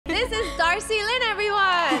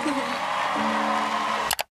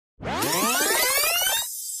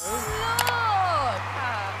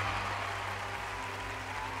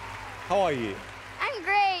are you? I'm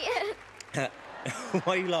great.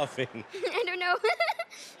 Why are you laughing? I don't know.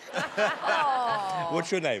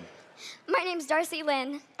 What's your name? My name's Darci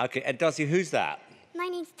Lynne. Okay, and Darcy, who's that? My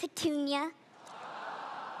name's Petunia.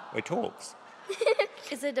 It talks.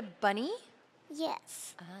 Is it a bunny?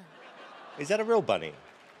 Yes. Is that a real bunny?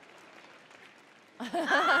 Well,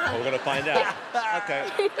 we're going to find out. Okay.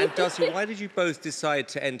 And Darcy, why did you both decide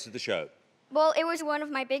to enter the show? Well, it was one of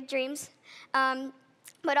my big dreams.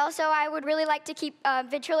 But also, I would really like to keep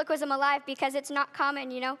ventriloquism alive because it's not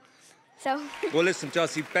common, you know? So. Well, listen,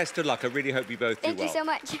 Darcy, best of luck. I really hope you both do well. Thank you so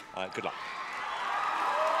much. All right, good luck.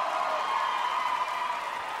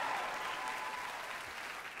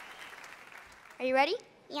 Are you ready?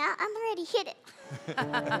 Yeah, I'm ready. Hit it.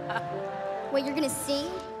 Wait, you're gonna sing?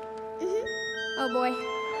 Mm-hmm. Oh, boy.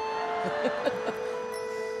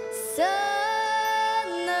 So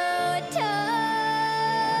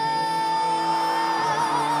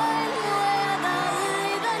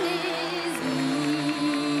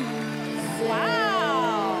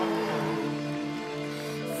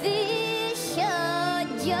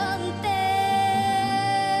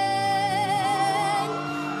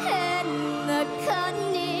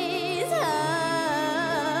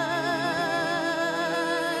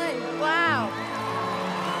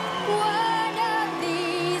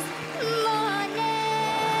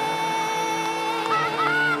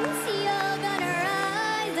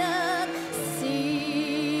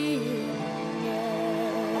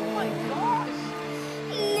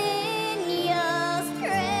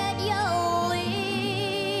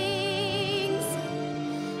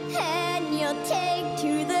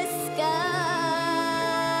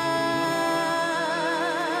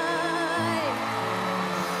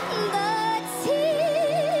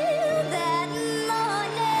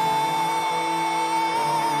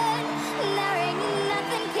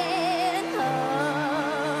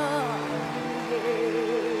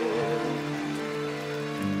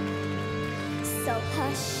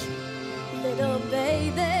hush, little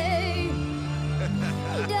baby,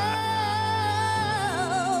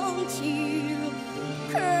 don't you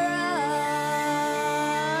cry.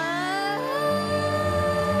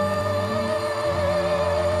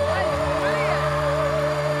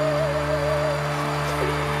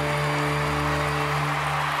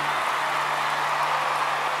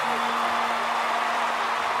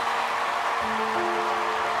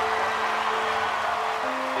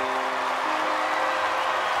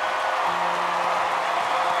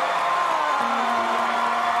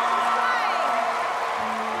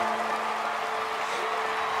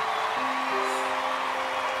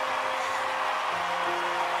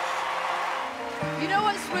 You know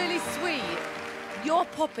what's really sweet? Your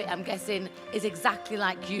puppet, I'm guessing, is exactly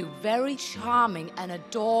like you. Very charming and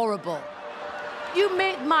adorable. You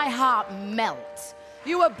made my heart melt.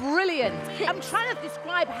 You were brilliant. I'm trying to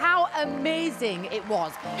describe how amazing it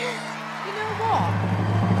was. You know what?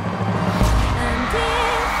 And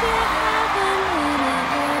if you haven't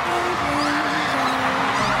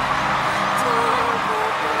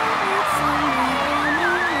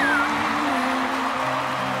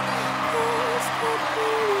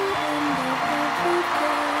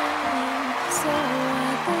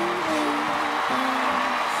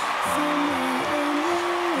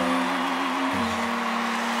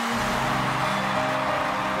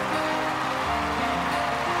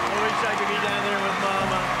I could be down there with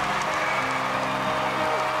Mama.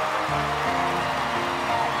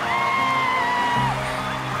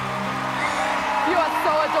 You are so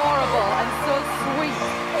adorable and so sweet.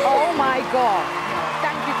 Oh my God.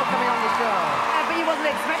 Thank you for coming on the show. I bet you wasn't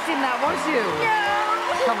expecting that, was you?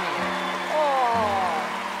 No. Come here. Oh.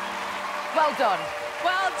 Well done.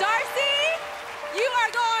 Well, Darcy, you are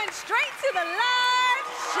going straight to the live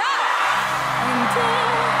show.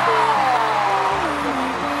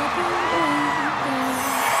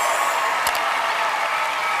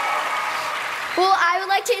 Well, I would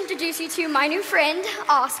like to introduce you to my new friend,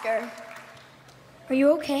 Oscar. Are you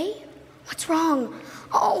okay? What's wrong?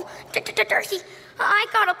 Oh, Darcy, I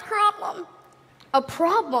got a problem. A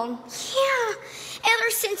problem? Yeah. Ever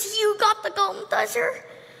since you got the golden buzzer,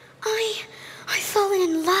 I've fallen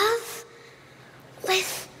in love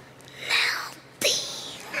with Mel B.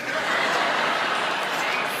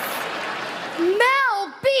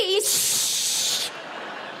 Mel B? Shh.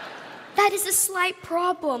 That is a slight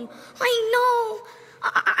problem. I know.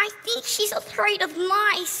 I think she's afraid of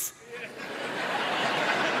mice.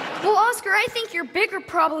 Well, Oscar, I think your bigger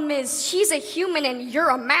problem is she's a human and you're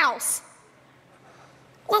a mouse.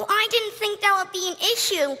 Well, I didn't think that would be an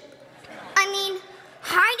issue. I mean,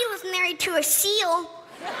 Heidi was married to a seal.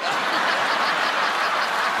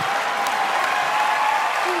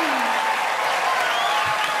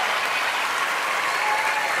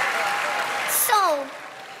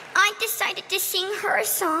 decided to sing her a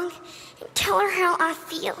song and tell her how I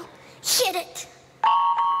feel. Hit it.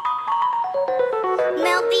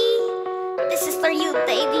 Mel B, this is for you,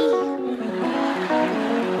 baby.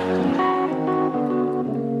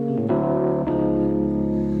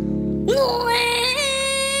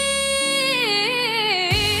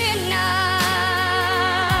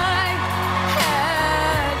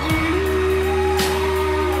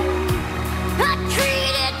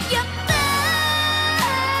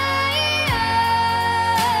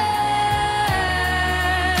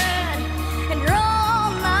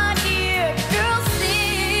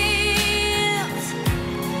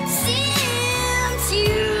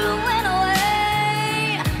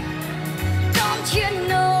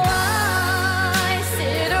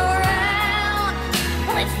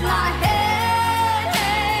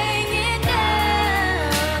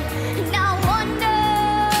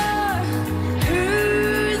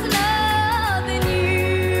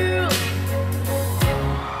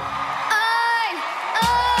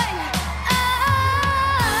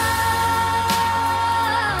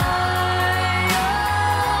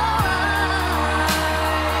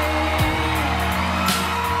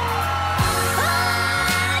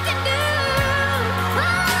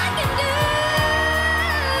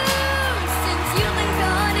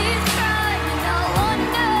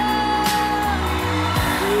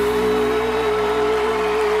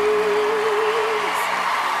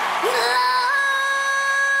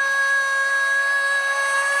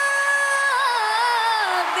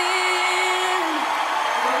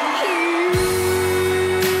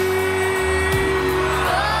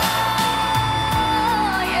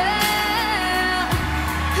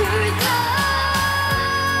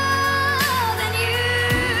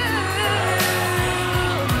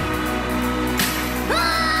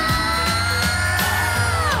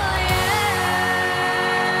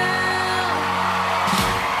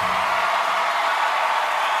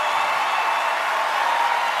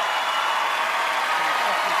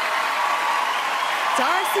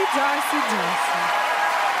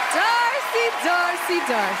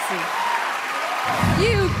 Darci.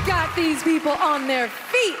 You got these people on their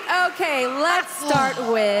feet. Okay, let's start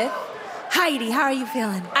with Heidi. How are you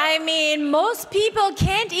feeling? I mean, most people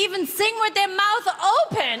can't even sing with their mouth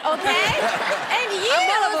open, okay? And you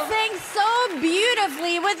sing so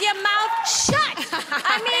beautifully with your mouth shut.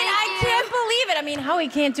 I mean, I can't believe it. I mean, Howie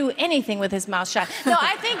can't do anything with his mouth shut. No,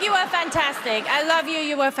 I think you were fantastic. I love you.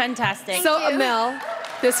 You were fantastic. So, Mel,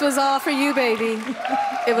 this was all for you, baby.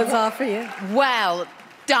 It was all for you. Well,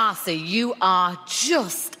 Darci, you are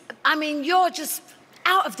just, I mean, you're just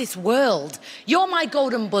out of this world. You're my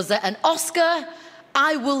golden buzzer, and Oscar,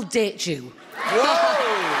 I will date you. Whoa!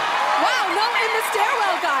 Wow, no in the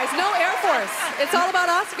stairwell, guys. No Air Force. It's all about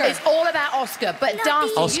Oscar. It's all about Oscar, but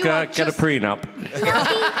Darci, Oscar, get a prenup.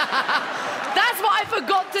 That's what I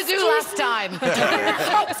forgot to do last time.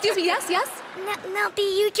 Oh, excuse me, yes? Mel B,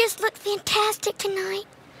 you just look fantastic tonight.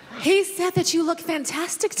 He said that you look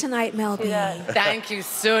fantastic tonight, Mel B. Thank you,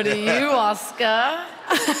 so do you, Oscar.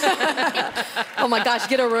 Oh my gosh,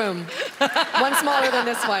 get a room. One smaller than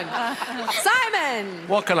this one. Simon!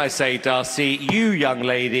 What can I say, Darci? You, young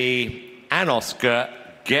lady, and Oscar,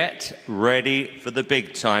 get ready for the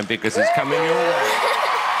big time because it's coming your way.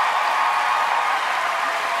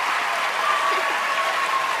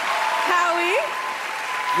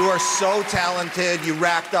 You are so talented. You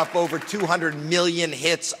racked up over 200 million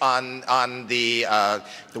hits on the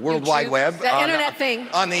World Wide Web. The internet thing.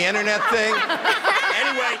 On the internet thing.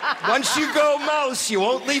 Anyway, once you go mouse, you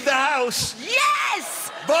won't leave the house. Yes!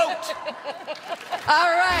 Vote! All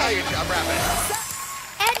right. I'm wrapping.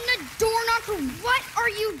 Edna Doorknocker, what are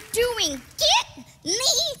you doing? Get me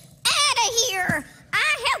out of here!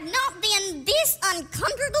 I have not been this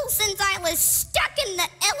uncomfortable since I was stuck in the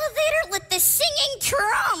elevator with the singing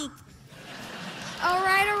Trump. All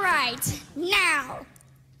right. Now,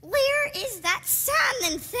 where is that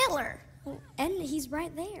Simon feller? Oh, Edna, he's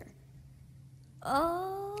right there.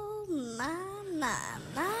 Oh, my.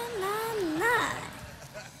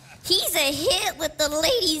 He's a hit with the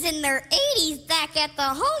ladies in their 80s back at the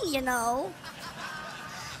home, you know.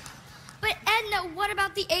 But Edna, what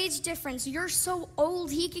about the age difference? You're so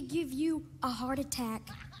old, he could give you a heart attack.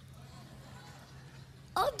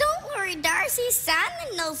 Oh, don't worry, Darci.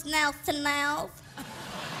 Simon knows mouth to mouth.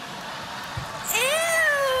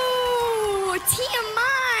 Ew,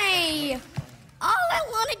 TMI. All I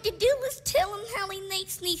wanted to do was tell him how he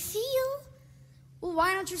makes me feel. Well,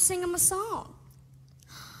 why don't you sing him a song?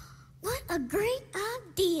 What a great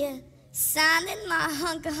idea. Simon, my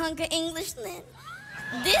hunka Englishman.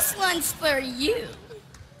 This one's for you.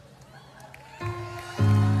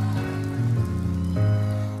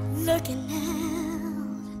 looking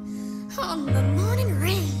out on the morning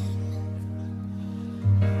rain.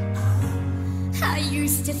 I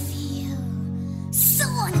used to feel so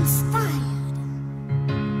uninspired.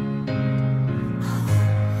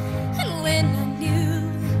 And when I knew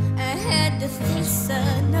I had to face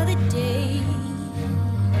another day,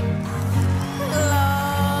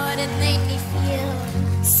 Lord, it made me feel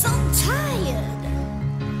so tired.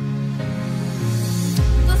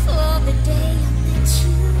 Before the day I met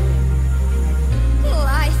you,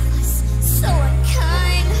 life was so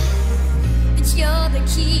unkind, but you're the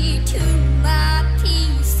key to my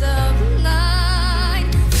peace of mind.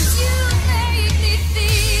 You make me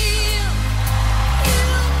feel, you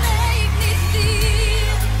make me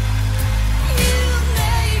feel, you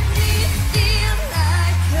make me feel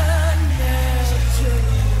like a natural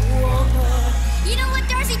woman. You know what,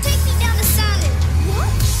 Darci? Take me down the silent.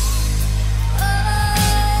 What? Oh,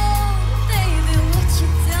 baby, what you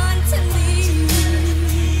done to me?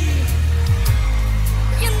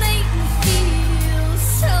 You make me feel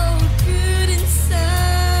so good inside.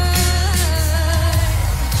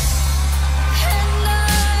 And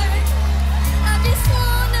I just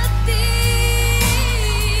wanna be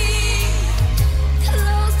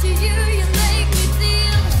close to you. You make me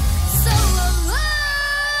feel so alive.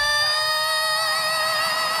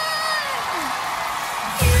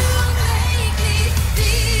 You make me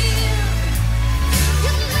feel.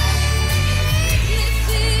 You make me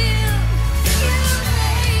feel. You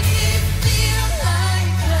make me feel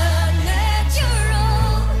like a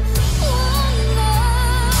natural woman.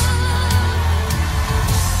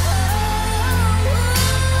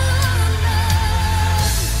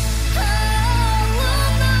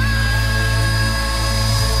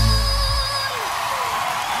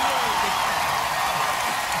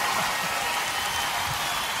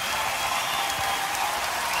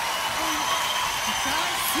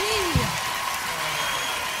 Darci!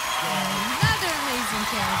 Another amazing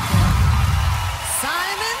character.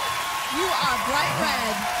 Simon, you are bright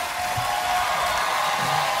red.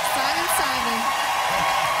 Simon.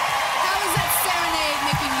 How is that serenade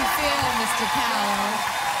making you feel, Mr. Cowell?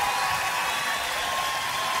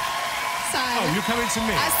 Simon. Oh, you're coming to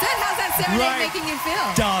me. I said, how's that serenade Right. making you feel?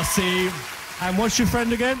 Darci. And what's your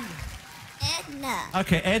friend again? Edna.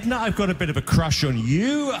 Okay, Edna, I've got a bit of a crush on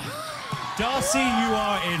you. Darci, you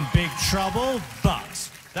are in big trouble, but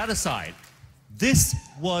that aside, this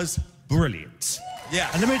was brilliant. Yeah.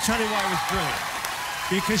 And let me tell you why it was brilliant.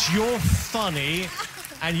 Because you're funny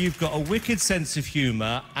and you've got a wicked sense of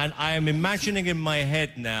humor, and I am imagining in my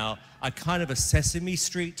head now a kind of a Sesame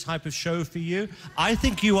Street type of show for you. I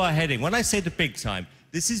think you are heading, when I say the big time,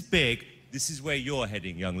 this is big, this is where you're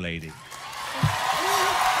heading, young lady.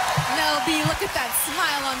 Mel B, look at that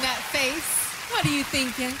smile on that face. What are you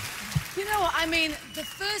thinking? You know what, I mean, the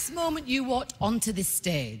first moment you walked onto this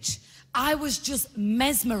stage, I was just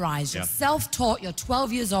mesmerized. You're Yeah. self-taught, you're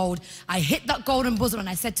 12 years old. I hit that golden buzzer and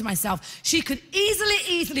I said to myself, she could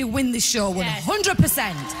easily win this show,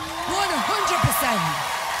 100%. 100%.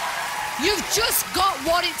 You've just got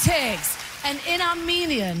what it takes. And in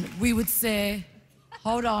Armenian, we would say,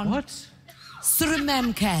 hold on. What?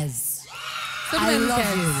 Srememkez. I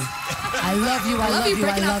love you. I love you. I love you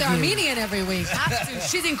breaking out the you. Armenian every week. Have to.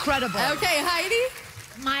 She's incredible. Okay, Heidi?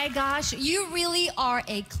 My gosh, you really are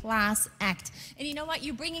a class act. And you know what?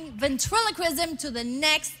 You're bringing ventriloquism to the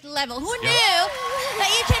next level. Who knew that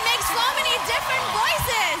you can make so many different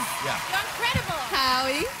voices? Yeah. You're incredible.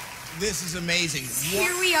 Howie? This is amazing.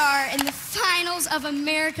 Here we are in the finals of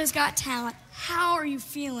America's Got Talent. How are you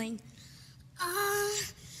feeling? I'm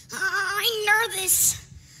nervous.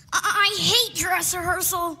 I hate dress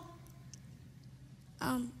rehearsal.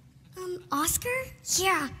 Oscar?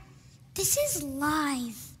 Yeah, this is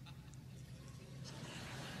live.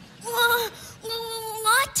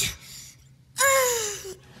 What?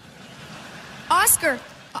 Oscar,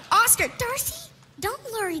 Darci, don't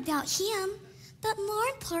worry about him. But more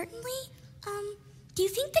importantly, do you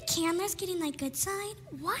think the camera's getting my good side?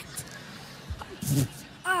 What?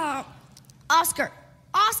 Oscar,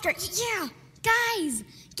 yeah, guys,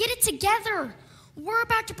 get it together. We're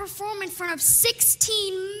about to perform in front of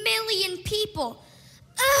 16 million people.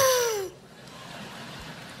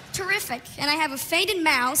 Terrific. And I have a faded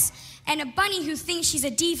mouse and a bunny who thinks she's a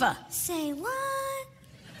diva. Say what?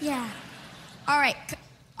 Yeah. All right,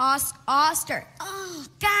 Oscar. Oh,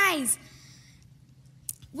 guys,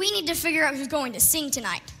 we need to figure out who's going to sing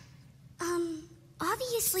tonight.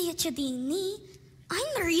 Obviously it should be me.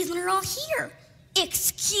 I'm the reason we're all here.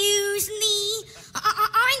 Excuse me.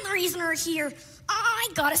 I'm the reason we're here. I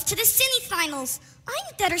got us to the semifinals. I'm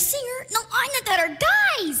the better singer. No, I'm the better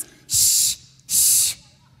guys. Shh.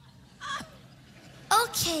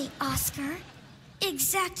 Okay, Oscar.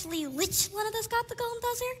 Exactly which one of us got the golden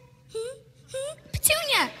buzzer?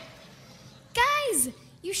 Petunia! Guys,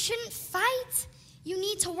 you shouldn't fight. You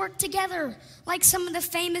need to work together, like some of the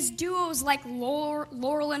famous duos like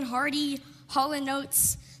Laurel and Hardy, Hall &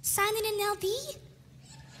 Oates, Simon and LB.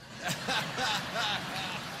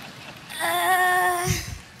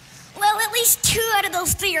 Well, at least 2 out of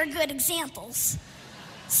those 3 are good examples.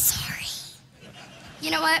 Sorry.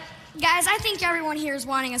 You know what? Guys, I think everyone here is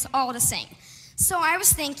wanting us all to sing. So I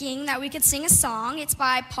was thinking that we could sing a song. It's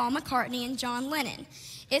by Paul McCartney and John Lennon.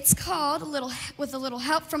 It's called With a Little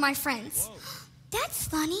Help from My Friends. Whoa. That's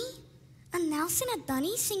funny. A mouse and a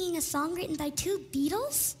bunny singing a song written by 2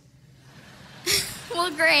 Beatles? Well,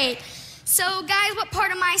 great. So, guys, what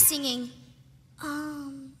part am I singing?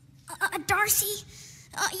 Darci,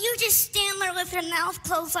 you just stand there with your mouth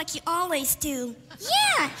closed like you always do.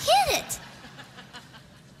 Yeah, hit it.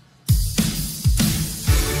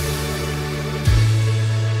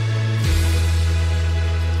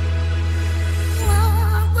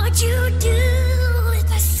 What would you do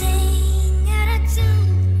if I sang out of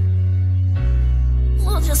tune?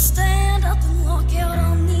 We'll just stand up and walk out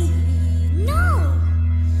on me. No.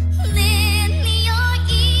 Lend me your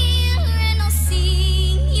ear and I'll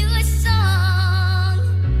sing you a song.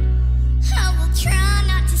 I will try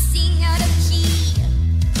not to sing out of key.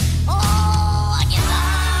 Oh, I get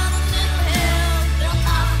out a little help from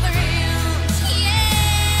my friends.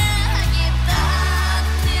 Yeah, I get out a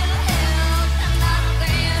little help from my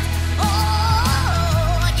friends.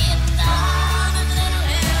 Oh, I get out a little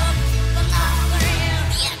help from my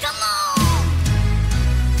friends. Yeah, come on.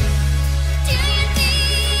 Do you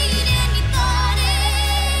need anybody?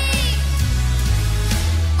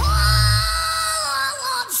 Oh, I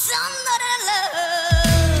want somebody to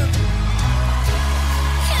love.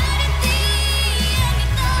 Could it be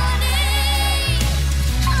anybody?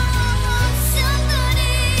 I want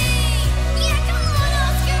somebody. Yeah, come on,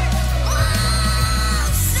 Oscar. Oh,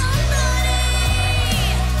 somebody.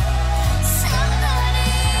 Somebody.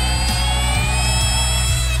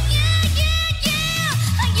 Yeah, yeah,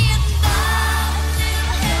 yeah. I get by a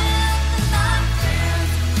little help from my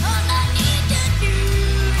friends. All I need to do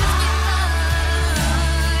is get by.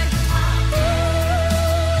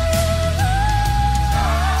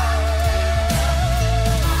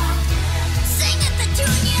 Sing it,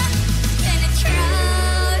 Petunia. Gonna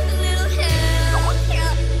try a little help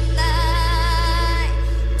from mine.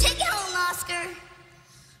 Take it home, Oscar.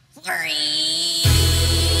 Friends.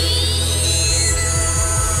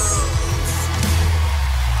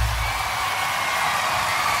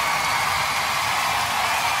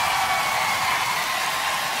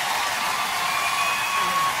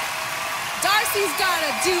 Darci's got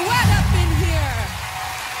a duet up in here.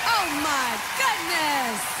 Oh my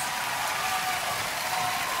goodness.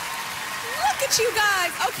 Look at you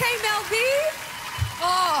guys. Okay, Mel B.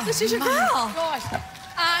 Oh, This is your my girl. Gosh,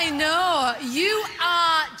 I know. You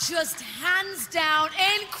are just hands down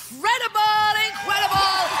incredible,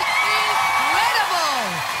 incredible, incredible.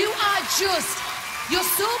 You are just, you're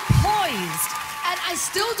so poised. And I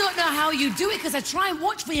still don't know how you do it because I try and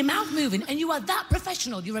watch for your mouth moving and you are that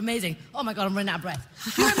professional. You're amazing. Oh my God, I'm running out of breath.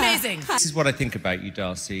 You're amazing. This is what I think about you,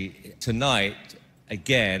 Darci. Tonight,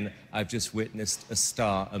 again, I've just witnessed a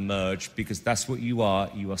star emerge because that's what you are.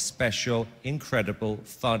 You are special, incredible,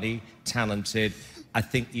 funny, talented. I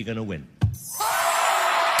think you're going to win. So,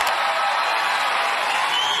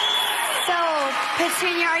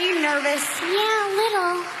 Petunia, are you nervous? Yeah, a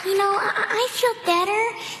little. You know, I feel better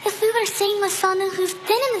if we were singing with someone who's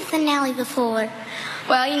been in the finale before.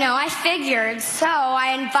 Well, you know, I figured, so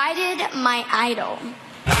I invited my idol.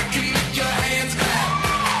 Thank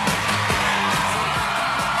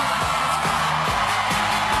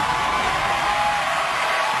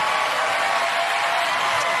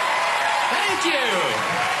you.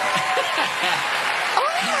 Oh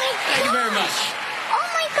my gosh. Thank you very much. Oh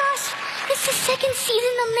my gosh. It's the second season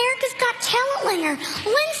of America's Got Talent winner.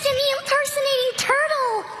 Winston the impersonating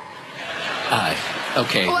turtle.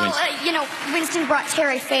 Okay. Well, you know, Winston brought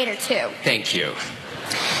Terry Fader, too. Thank you.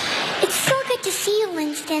 It's so good to see you,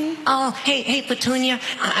 Winston. Oh, hey, Petunia.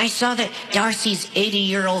 I saw that Darci's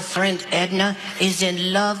 80-year-old friend Edna is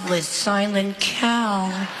in love with Simon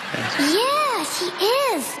Cowell. Yes, he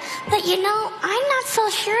is. But you know, I'm not so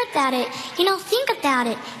sure about it. You know, think about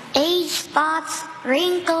it. Age spots,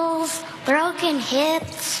 wrinkles, broken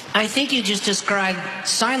hips. I think you just described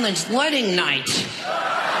Simon's wedding night.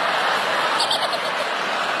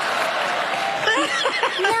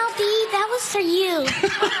 Mel B, that was for you.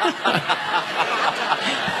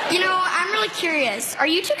 You know, I'm really curious. Are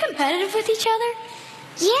you two competitive with each other?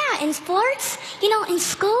 Yeah, in sports, you know, in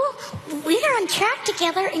school, we're on track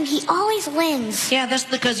together and he always wins. Yeah, that's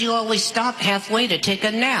because you always stop halfway to take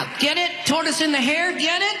a nap. Get it? Tortoise in the hair?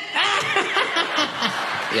 Get it?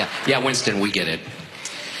 Yeah, Winston, we get it.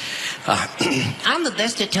 I'm the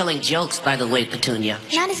best at telling jokes, by the way, Petunia.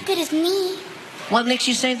 Not as good as me. What makes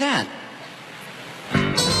you say that?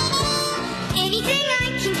 Anything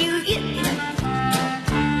I can do,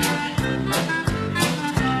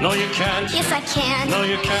 No, you can't. Yes, I can. No,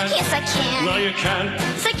 you can't. Yes, I can. No, you can't.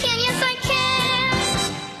 Yes, I can. Yes, I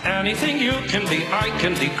can. Anything you can be, I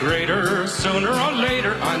can be greater. Sooner or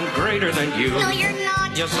later, I'm greater than you. No, you're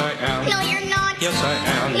not. Yes, I am. No, you're not. Yes, I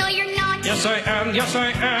am. No, you're not. Yes, I am. Yes, I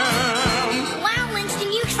am. Wow,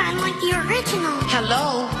 Winston, you sound like the original.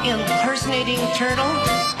 Hello, impersonating turtle?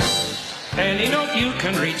 Any note you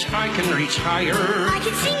can reach, I can reach higher. I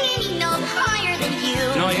can sing any note higher than you.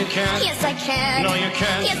 No, you can't. Yes, I can. No, you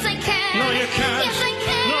can't. Yes, I can. No, you can't. Yes, I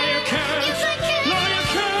can. No, you can't. Yes, I can. No, you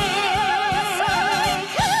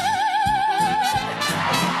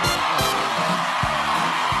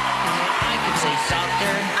I can say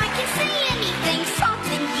softer. I can say anything soft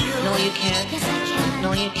than you. No, you can't. Yes, I can.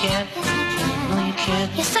 No, you can't. Yes, I can. No, you can't.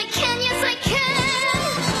 Yes, I can. Yes, I can.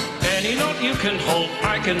 Any note you can hold,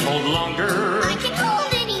 I can hold longer. I can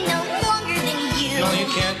hold any note longer than you. No, you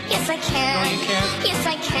can't. Yes, I can. No, you can't. Yes,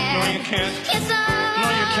 I can. No, you can't. Yes, No,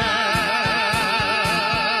 you can't.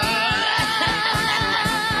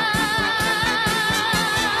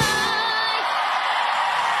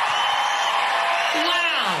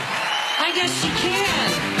 Wow! I guess she can.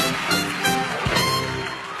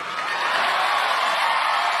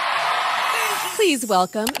 Please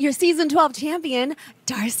welcome your season 12 champion,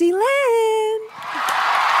 Darci Lynne.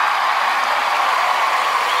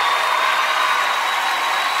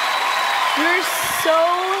 We're so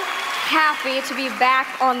happy to be back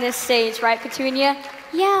on this stage, right, Petunia?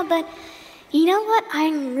 Yeah, but you know what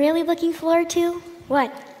I'm really looking forward to?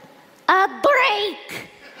 What? A break!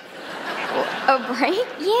 A break?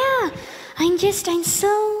 Yeah, I'm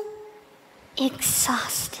so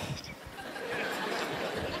exhausted.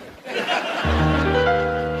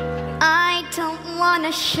 I don't want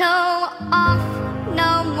to show off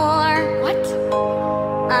no more. What?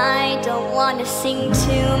 I don't want to sing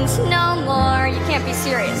tunes no more. You can't be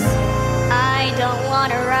serious. I don't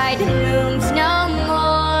want to ride moons no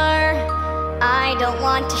more. I don't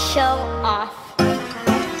want to show off.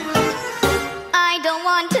 I don't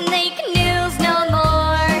want to make news no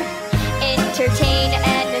more. Entertain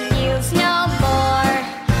and amuse no more.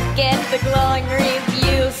 Get the glowing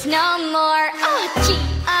reviews no more. Oh, gee,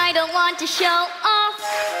 I don't want to show off.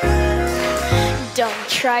 Don't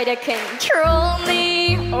try to control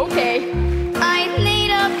me. Okay. I've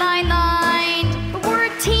made up my mind. We're a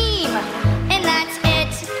team, and that's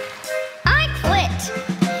it. I quit.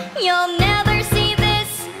 You'll never see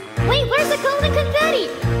this. Wait, where's the golden confetti?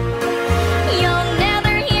 You'll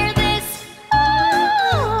never hear this. Oh,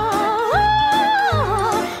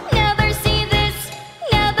 never see this.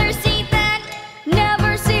 Never see that.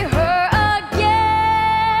 Never see her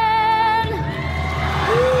again.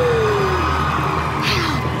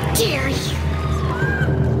 How dare you?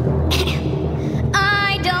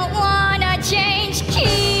 I don't wanna change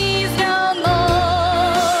keys no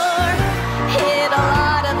more. Hit a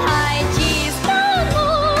lot of high G's no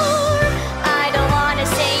more. I don't wanna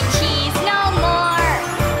say cheese no more.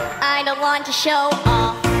 I don't want to show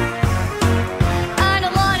off. I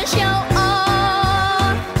don't wanna show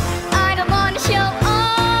off. I don't wanna show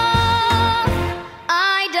off.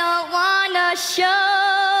 I don't wanna show.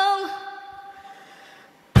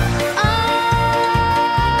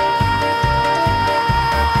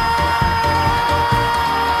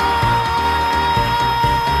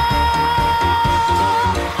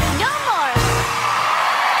 No more.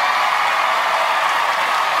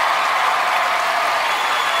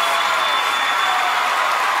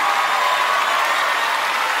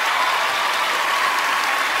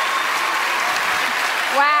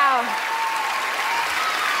 Wow.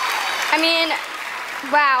 I mean,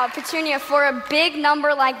 wow, Petunia, for a big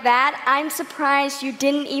number like that, I'm surprised you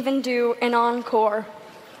didn't even do an encore.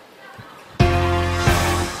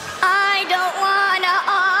 I don't wanna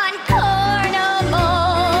encore no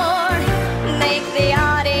more. Make the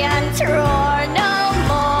audience roar no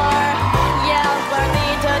more. Yell for me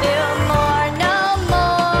to do more no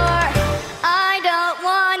more. I don't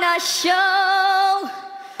wanna show.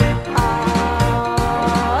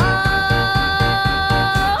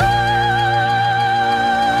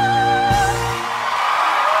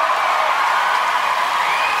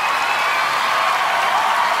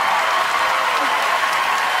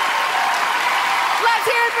 Let's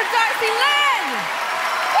hear it for Darci Lynne.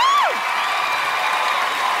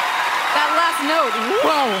 that last note,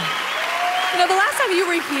 whoa. You know, the last time you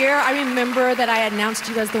were here, I remember that I announced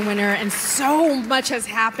you as the winner, and so much has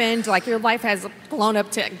happened. Like, your life has blown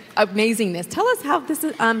up to amazingness. Tell us how this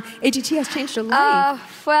is, AGT has changed your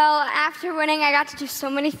life. Well, after winning, I got to do so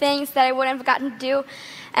many things that I wouldn't have gotten to do.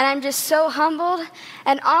 And I'm just so humbled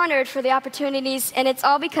and honored for the opportunities, and it's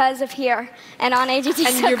all because of here and on AGT.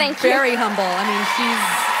 And so you're thank very you. humble. I mean, she's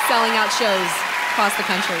selling out shows across the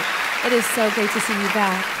country. It is so great to see you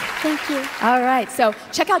back. Thank you. All right, so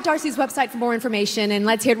check out Darci's website for more information, and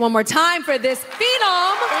let's hear it one more time for this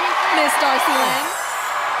phenom, Miss Darci Lynne.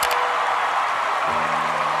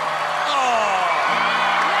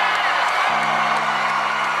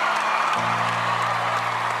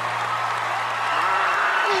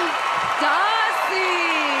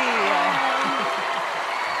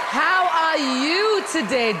 How are you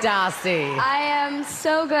today, Darci? I am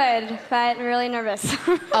so good, but really nervous.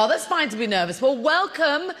 Oh, that's fine to be nervous. Well,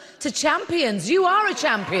 welcome to Champions. You are a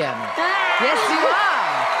champion. Yes, you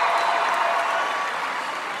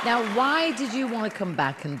are. Now, why did you want to come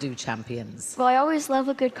back and do Champions? Well, I always love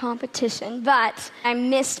a good competition, but I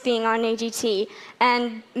missed being on AGT,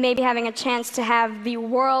 and maybe having a chance to have the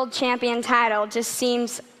world champion title just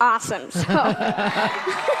seems awesome. So.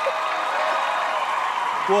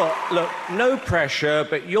 Well, look, no pressure,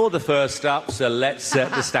 but you're the first up, so let's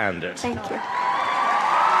set the standard. Thank you.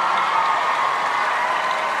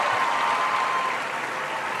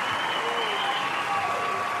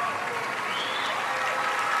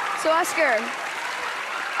 So, Oscar,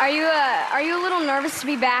 are you a little nervous to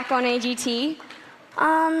be back on AGT?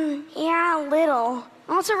 Yeah, a little.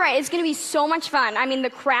 Also, right, it's gonna be so much fun. I mean, the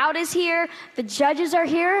crowd is here, the judges are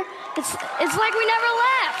here. It's like we never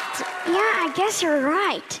left. Yeah, I guess you're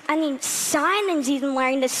right. I mean, Simon's even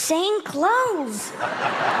wearing the same clothes.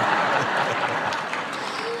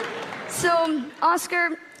 So,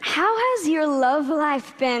 Oscar, how has your love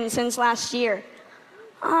life been since last year?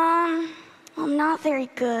 Well, not very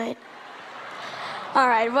good. All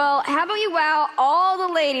right, well, how about you wow all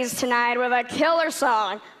the ladies tonight with a killer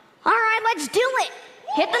song? All right, let's do it.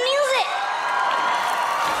 Hit the music.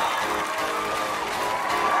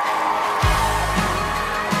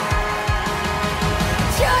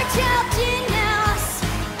 Church out in house,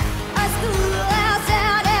 a schoolhouse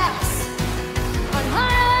out house, on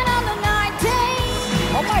Highland on the night day.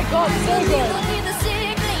 Oh my God, so good. People need the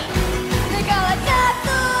city clean. They call it not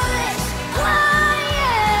foolish,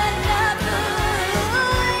 quiet, not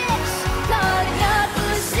foolish. Call it not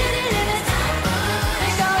foolish city limits.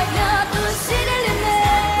 They call it not foolish city limits.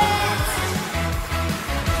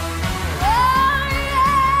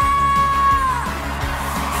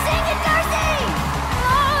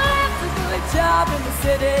 Job in the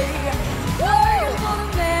city, working for the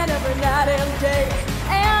man every night and day.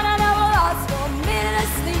 And I never lost 1 minute of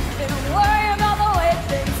sleep and worry about the way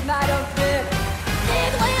things might have been.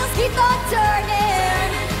 Big wheels keep on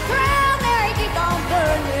turning, Proud Mary keep on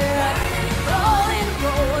burning. Rolling,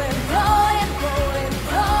 rolling, rolling, rolling,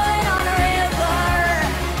 rolling on the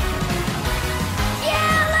river.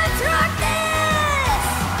 Yeah, let's rock this.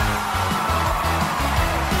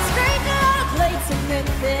 Scraping all the plates in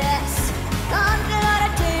Memphis. Under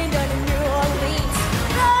the Dane down in New Orleans.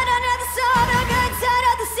 Right under the sun, a good side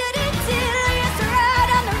of the city. Till we used to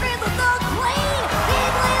ride on the river so clean.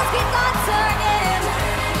 Big wheels keep on turning.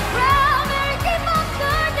 Proud Mary keep on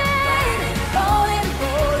burning. Rolling,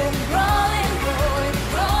 rolling, rolling, rolling,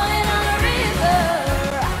 rolling on the river.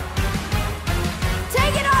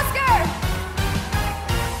 Take it, Oscar.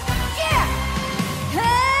 Yeah.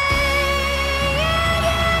 Hey, yeah,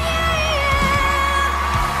 yeah, yeah, yeah.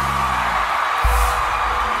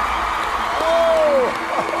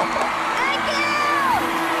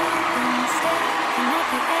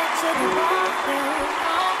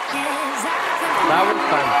 That was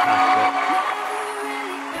fantastic.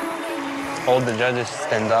 All the judges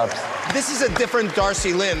stand up. This is a different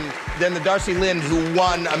Darci Lynne than the Darci Lynne who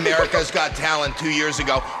won America's Got Talent 2 years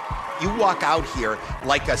ago. You walk out here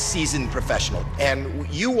like a seasoned professional, and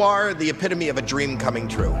you are the epitome of a dream coming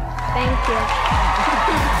true. Thank you.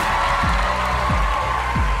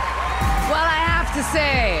 Well, I have to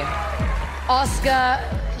say, Oscar,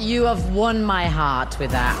 you have won my heart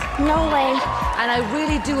with that. No way. And I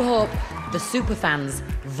really do hope the superfans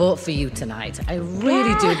vote for you tonight. I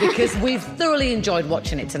really do, because we've thoroughly enjoyed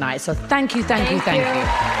watching it tonight. So thank you, thank you, thank you.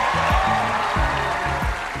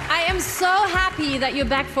 I am so happy that you're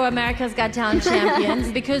back for America's Got Talent Champions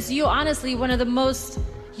because you're honestly one of the most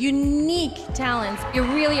unique talents. You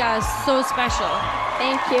really are so special.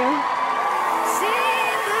 Thank you. See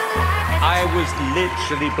the light. I was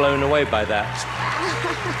literally blown away by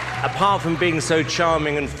that. Apart from being so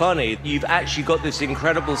charming and funny, you've actually got this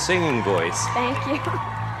incredible singing voice. Thank you.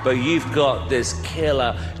 But you've got this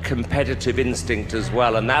killer competitive instinct as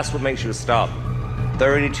well, and that's what makes you a star.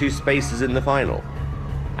 There are only 2 spaces in the final.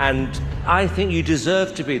 And I think you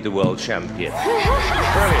deserve to be the world champion.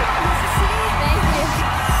 Brilliant. Thank you.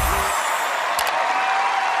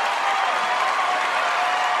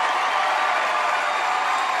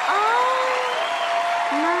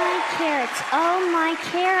 Oh, my carrots. Oh, my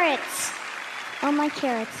carrots. Oh, my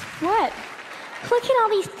carrots. What? Look at all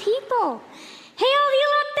these people. Hey, all of you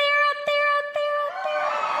up there, up there, up there, up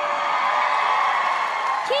there.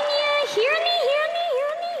 Can you hear me, hear me,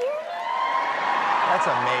 hear me, hear me? That's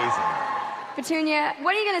amazing. Petunia,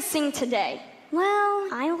 what are you going to sing today? Well,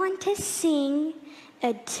 I want to sing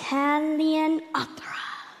Italian opera.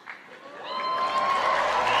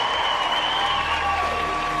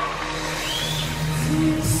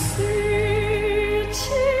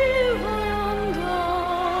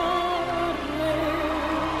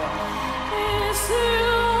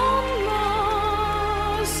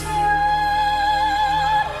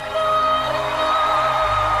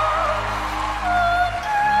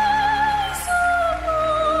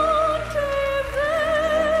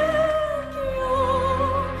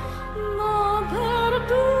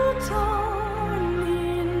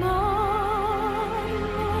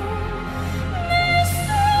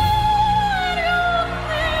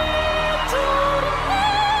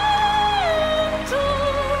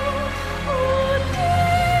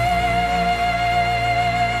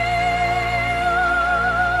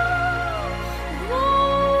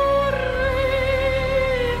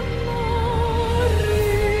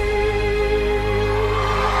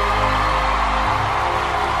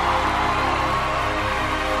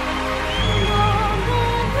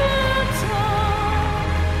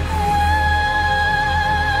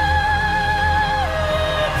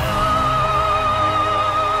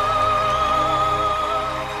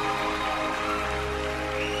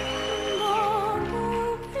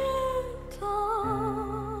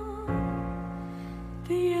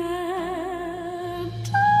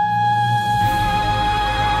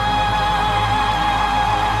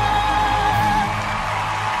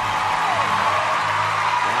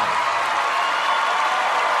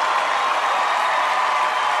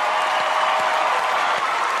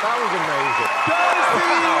 That was amazing. Darci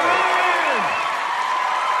Lynne!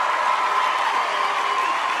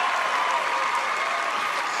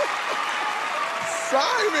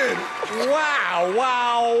 Simon! Wow,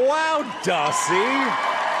 wow, wow, Darci.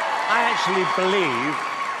 I actually believe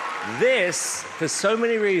this, for so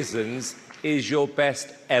many reasons, is your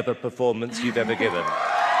best ever performance you've ever given.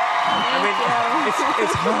 I mean,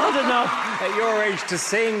 it's hard enough at your age to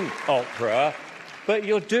sing opera, but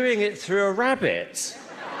you're doing it through a rabbit.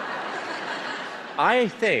 I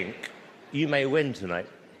think you may win tonight.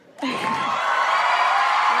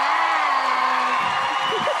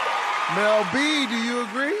 Mel B, do you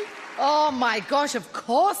agree? Oh my gosh, of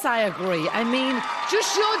course I agree. I mean,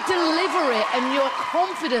 just your delivery and your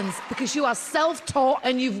confidence, because you are self-taught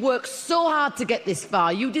and you've worked so hard to get this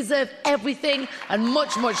far. You deserve everything and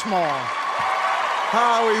much, much more.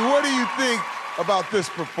 Howie, what do you think about this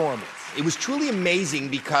performance? It was truly amazing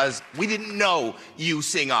because we didn't know you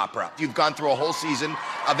sing opera. You've gone through a whole season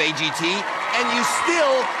of AGT and you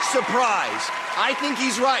still surprise. I think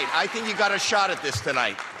he's right. I think you got a shot at this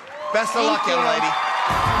tonight. Best of luck, young lady.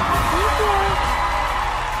 Thank you.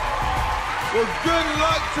 Well, good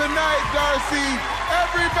luck tonight, Darci.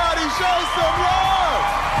 Everybody show some love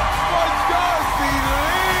for Darci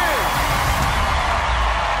Lynne.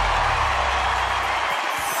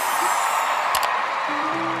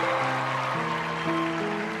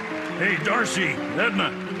 Hey, Darci, Edna,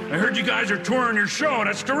 I heard you guys are touring your show.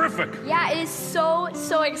 That's terrific. Yeah, it is so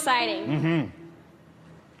exciting.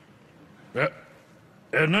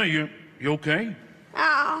 Edna, you okay?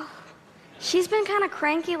 Oh, she's been kind of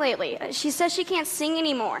cranky lately. She says she can't sing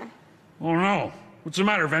anymore. Oh, no. What's the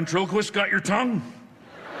matter? Ventriloquist got your tongue?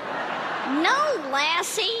 No,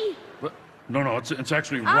 Lassie. What? No, it's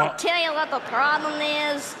actually I'll raw. tell you what the problem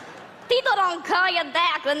is. People don't call you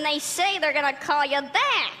back when they say they're gonna call you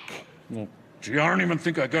back. Well, gee, I don't even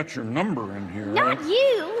think I got your number in here. Not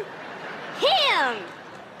you. Him.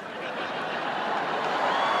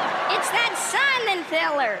 It's that Simon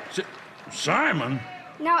feller. Simon?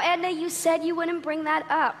 Now, Edna, you said you wouldn't bring that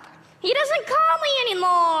up. He doesn't call me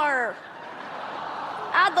anymore.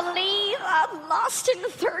 I believe I've lost him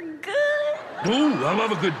for good. Ooh, I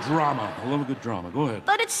love a good drama. Go ahead.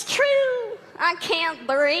 But it's true. I can't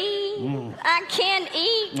breathe. I can't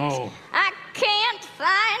eat. Oh. I can't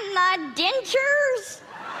find my dentures.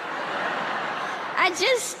 I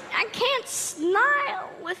can't smile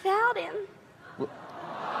without him.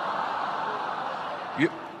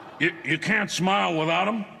 You can't smile without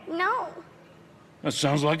him? No. That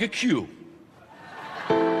sounds like a cue.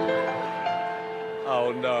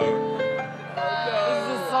 Oh, no. This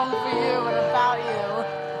is a song for you and about you.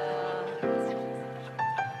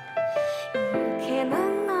 You came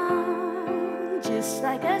along just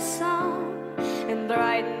like a song and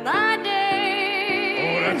brightened my day.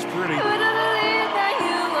 Oh, that's pretty. Who would have believed that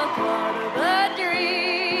you were part of a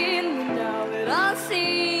dream? And now it all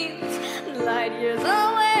seems light years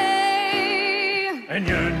away. And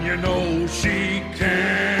you know she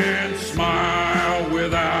can't smile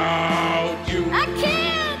without you. I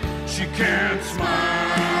can't. She can't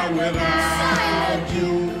smile without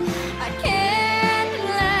you. I can't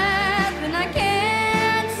laugh and I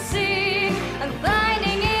can't sing. I'm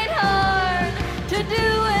finding it hard to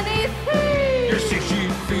do anything. You see, she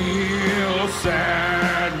feels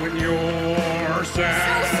sad when you're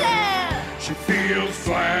sad. So sad. She feels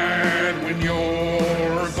glad when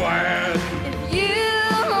you're glad. If you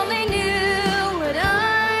only knew what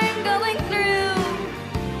I'm going through,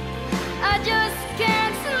 I just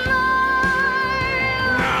can't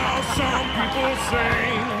smile. Now some people say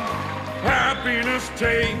happiness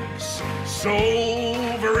takes so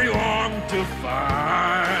very long to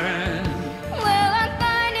find. Well, I'm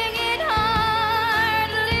finding it hard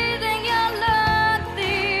leaving your love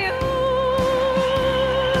behind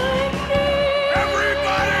me.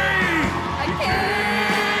 Everybody! I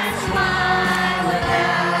can't smile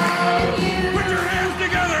without you. Put your hands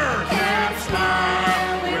together! Can't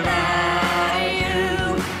smile without you.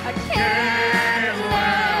 I can't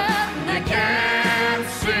laugh and I can't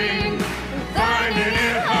sing. I'm finding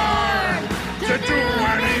it hard To do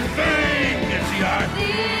anything! You see, I...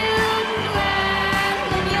 feel glad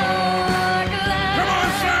when you're glad. Come on,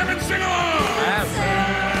 Simon, sing along!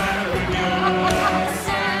 Sad when you're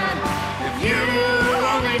sad. If you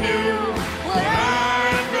only knew what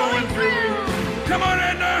I'm going through. Come on,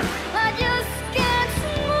 Edna! I just can't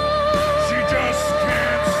smile She just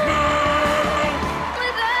can't smile.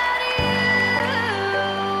 without you.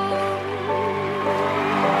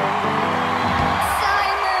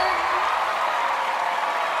 Simon.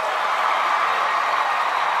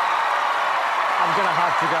 I'm gonna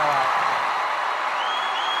have to go out.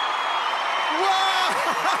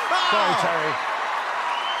 Sorry, Terry.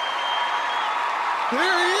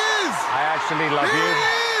 There he is! I actually love There you.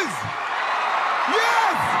 he is!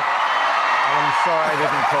 Yes! And I'm sorry I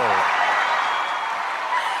didn't call.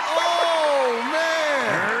 Oh, man!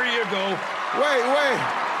 There you go. Wait.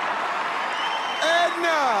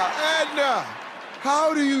 Edna!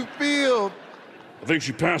 How do you feel? I think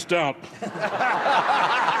she passed out.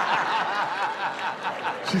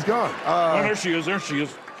 She's gone. Oh, there she is.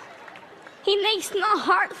 He makes my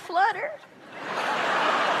heart flutter.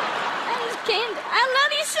 I just can't. I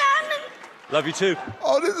love you, Simon. Love you too.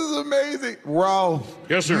 Oh, this is amazing. Ralph.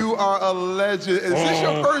 Yes, sir. You are a legend. Is this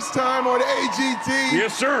your Oh. first time on AGT?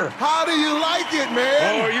 Yes, sir. How do you like it, Oh,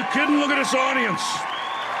 man? are you kidding? Look at this audience.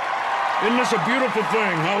 Isn't this a beautiful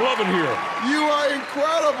thing? I love it here. You are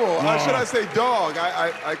incredible. Should I say dog?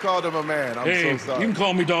 I called him a man. I'm Hey, so sorry. you can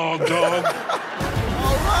call me dog. All right.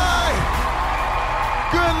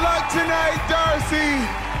 Good luck tonight, Darci.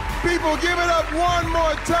 People, give it up one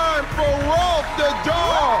more time for Rolf the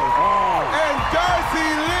dog and Darci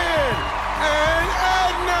Lynne and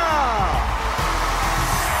Edna.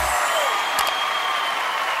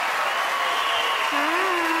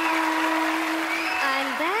 Hi. I'm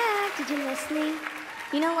back. Did you miss me?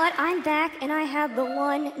 You know what? I'm back and I have the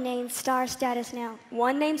one name star status now.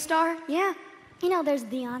 One name star? Yeah. You know, there's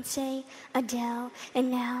Beyonce, Adele, and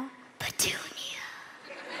now Petunia.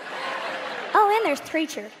 Oh, and there's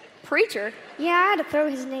Preacher. Preacher? Yeah, I had to throw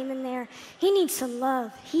his name in there. He needs some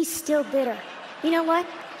love. He's still bitter. You know what?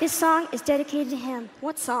 This song is dedicated to him.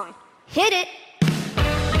 What song? Hit it!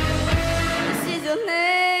 This is a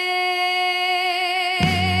man's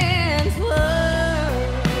world.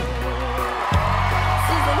 This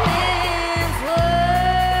is a man's world.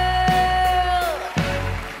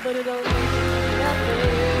 But it don't mean nothing.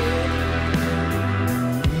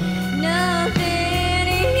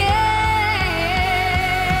 Nothing, yeah.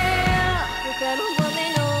 Without a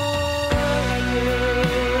woman or a girl.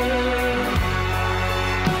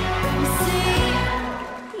 You see,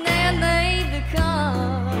 they made the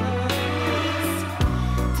cars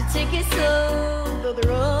to take us over the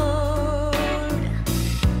road.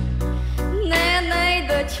 They made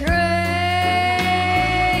the train,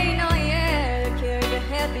 oh yeah, to carry the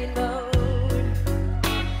heavy load.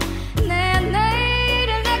 They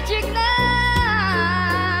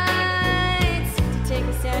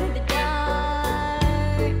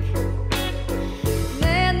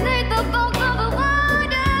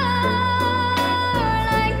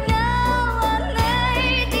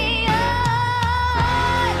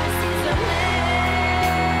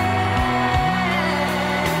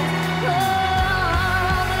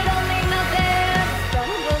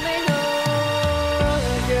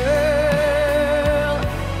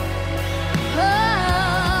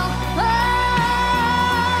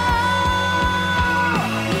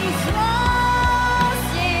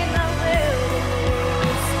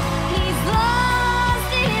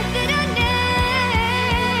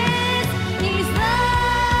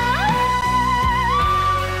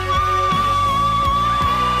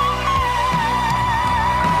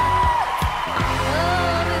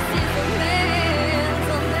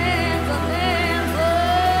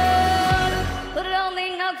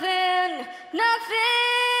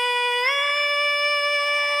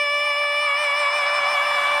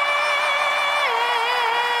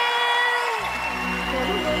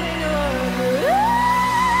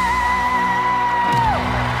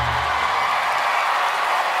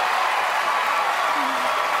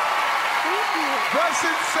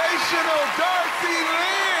sensational Darci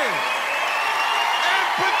Lynne and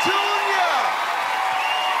Petunia.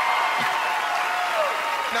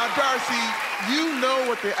 Now, Darci, you know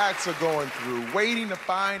what the acts are going through, waiting to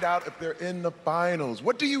find out if they're in the finals.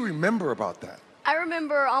 What do you remember about that? I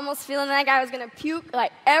remember almost feeling like I was gonna puke,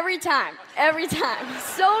 like every time.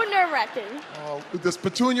 So nerve-wracking. Oh, does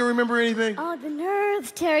Petunia remember anything? Oh, the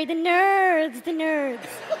nerds, Terry, the nerds.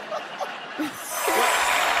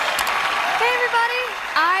 Hey, everybody.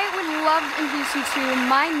 I would love to introduce you to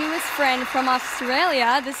my newest friend from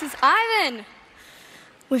Australia. This is Ivan,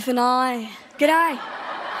 with an I. G'day.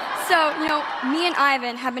 So, me and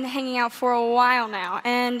Ivan have been hanging out for a while now,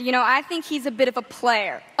 and, I think he's a bit of a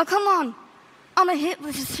player. Oh, come on. I'm a hit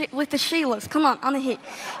with the Sheilas. Come on, I'm a hit.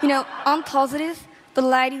 I'm positive the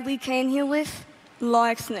lady we came here with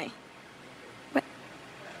likes me. But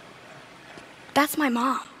that's my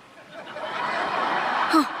mom.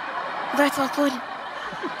 Huh, that's awkward.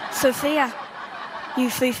 Sophia, you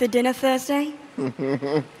free for dinner Thursday?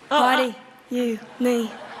 Heidi, you, me,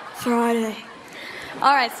 Friday.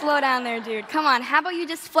 All right, slow down there, dude. Come on, how about you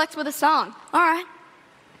just flex with a song? All right.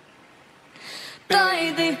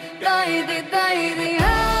 Baby, baby, baby,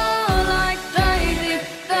 oh, like baby,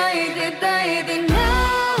 baby, baby,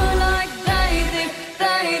 no, like baby,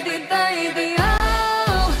 baby, baby,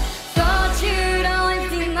 oh, thought you'd always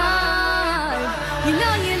be mine. You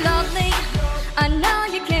know you love me, I know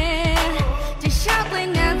you care, just shout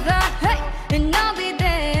whenever, hey, and I'll be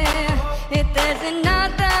there. If there's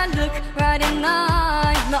another look right in my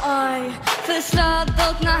eye, first love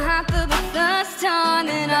broke my heart for the first time,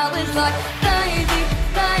 and I was like, baby,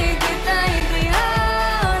 baby, baby,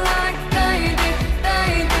 oh, like baby,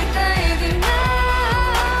 baby, baby, no,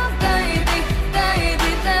 baby,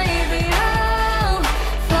 baby, baby, oh,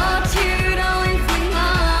 thought you'd always be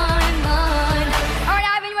mine. All right,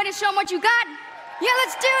 Ivan, you ready to show them what you got? Yeah,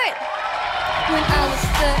 let's do it. When I was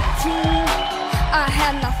 13, I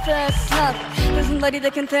had my first love. There's a lady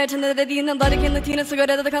that can compare to the nobody can Latina, so go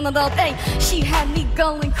to the kind of adult. Hey, she had me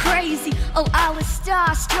going crazy. Oh, I was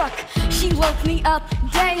starstruck. She woke me up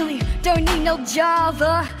daily. Don't need no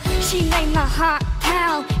Java. She made my heart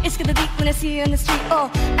pound. It's gonna beat when I see her in the street or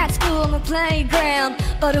at school on the playground.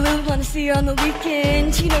 But I really wanna see her on the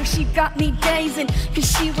weekend. She got me dazing, cause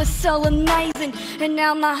she was so amazing. And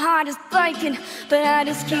now my heart is breaking, but I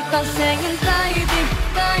just keep on saying, baby,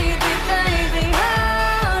 baby, baby,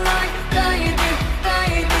 oh, like baby,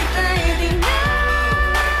 baby, baby, no,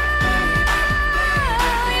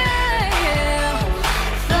 yeah.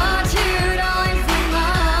 Thought you'd always be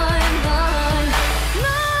mine.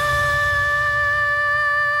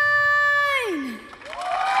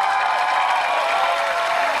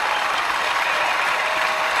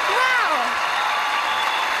 Wow.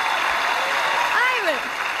 Ivan,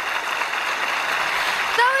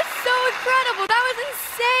 that was so incredible. That was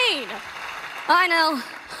insane. I know.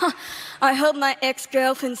 I hope my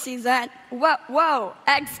ex-girlfriend sees that. Whoa,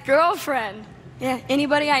 ex-girlfriend. Yeah,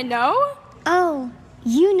 anybody I know? Oh,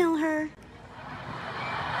 you know her.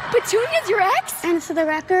 Petunia's your ex? And for the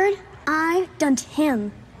record, I dumped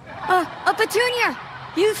him. Petunia,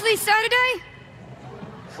 you free Saturday?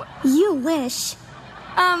 You wish.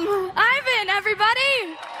 Ivan,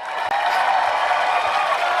 everybody!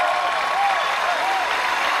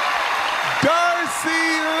 Darci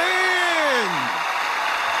Lynne!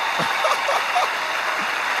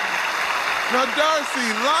 Now, Darci,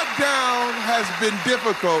 lockdown has been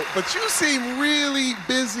difficult, but you seem really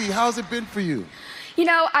busy. How's it been for you?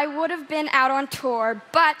 I would have been out on tour,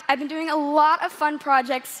 but I've been doing a lot of fun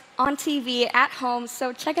projects on TV at home,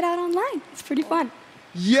 so check it out online. It's pretty fun.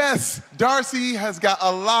 Yes, Darci has got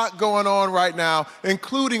a lot going on right now,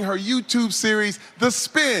 including her YouTube series, The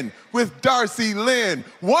Spin with Darci Lynne.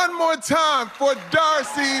 One more time for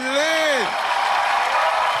Darci Lynne.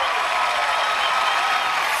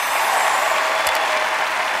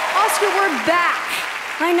 Oscar, we're back.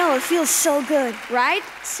 I know, it feels so good. Right?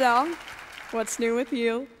 So, what's new with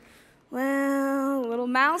you? Well, little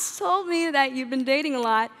mouse told me that you've been dating a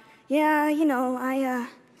lot. Yeah,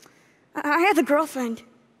 I have a girlfriend.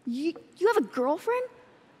 You have a girlfriend?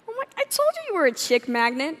 Oh my, I told you were a chick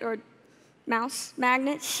magnet or mouse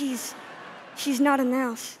magnet. She's not a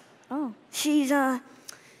mouse. Oh. She's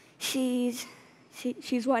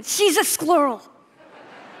what? She's a squirrel.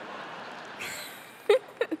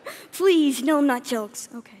 Please, no nut jokes.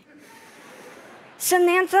 Okay.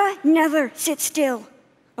 Samantha never sits still.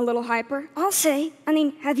 A little hyper? I'll say.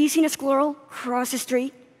 Have you seen a squirrel cross the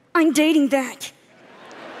street? I'm dating that.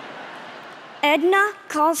 Edna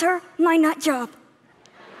calls her my nut job.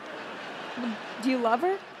 Do you love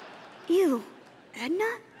her? Ew.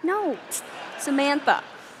 Edna? No. Samantha.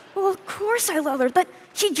 Well, of course I love her, but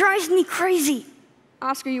she drives me crazy.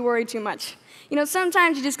 Oscar, you worry too much. You know,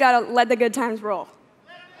 sometimes you just gotta let the good times roll.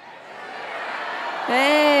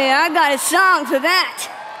 Hey, I got a song for that.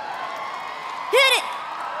 Hit it!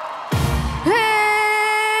 Hey,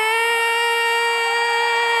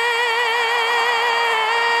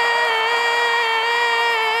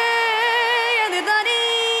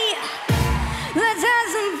 everybody, let's have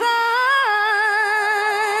some fun.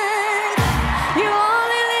 You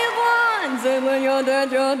only live once, and when you're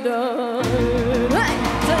dead, you're done. Hey,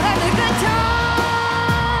 so let the good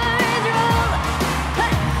times roll.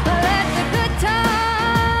 Hey, let the good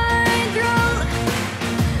times roll.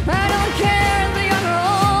 I don't care if you're on your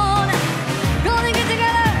own. Gonna get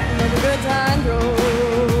together, let the good times roll.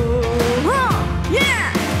 Oh, yeah!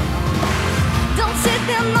 Don't sit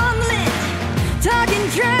there mumbling, talking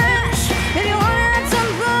trash. If you wanna have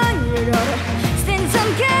some fun, you gotta spend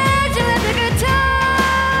some cash and let the good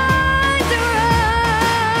times roll.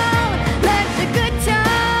 Let the good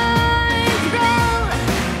times roll.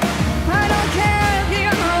 I don't care if you're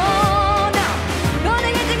on your own. No,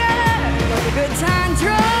 gonna get together, let the good times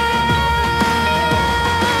roll.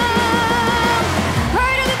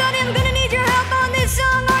 Alright, everybody, I'm gonna need your help on this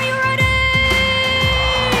song. Are you ready?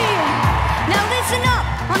 Now listen up.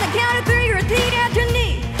 On the count of 3, repeat after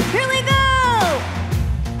me. Here we go.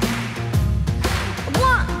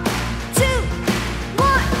 1, 2,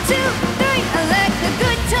 1, 2, 3. Let the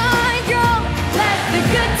good times roll. Let the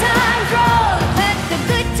good times roll. Let the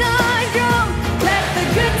good times roll. Let the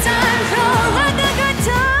good times roll. Let the good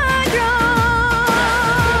times roll.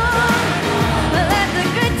 Let the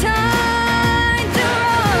good times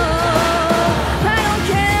roll. I don't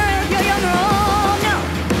care if you're young or old. No.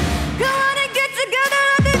 Go on and get together.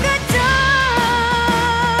 Let the good times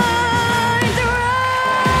roll.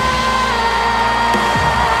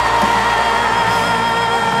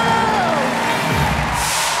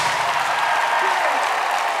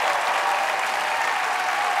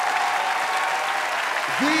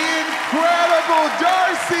 The incredible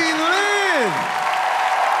Darci Lynne!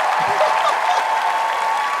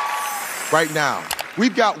 Right now,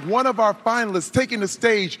 we've got one of our finalists taking the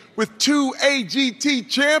stage with 2 AGT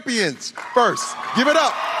champions. First, give it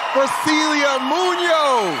up for Celia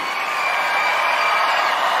Munoz.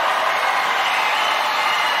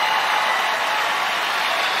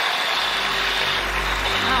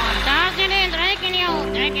 Darci Lynne, thank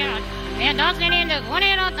you. Yeah, Darci Lynne, the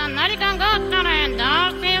winner of the American Got Talent,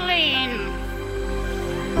 Darci Lynne.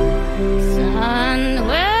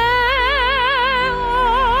 Somewhere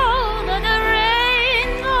over the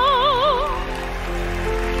rainbow,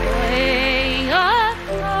 way up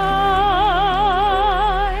high,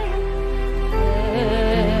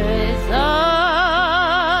 there is a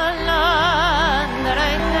land that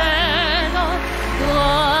I know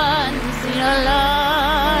once in a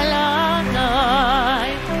lifetime.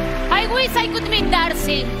 I wish I could meet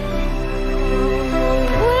Darci.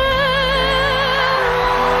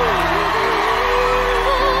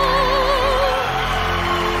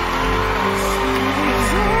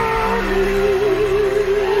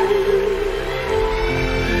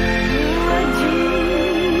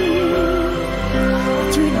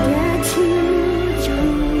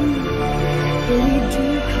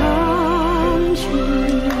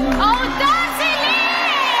 Oh, Darci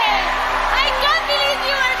Lynne! I can't believe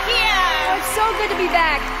you are here! It's so good to be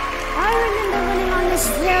back. I remember winning on this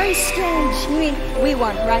very stage. You mean, we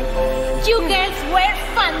won, right? You girls were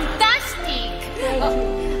fantastic!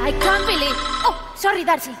 I can't believe... Oh, sorry,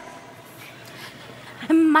 Darci.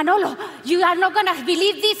 Manolo, you are not gonna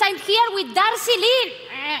believe this. I'm here with Darci Lynne.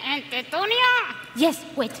 And Tetunia? Yes,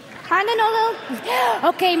 wait. Hi, Manolo.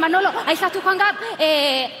 Okay, Manolo, I have to hang up.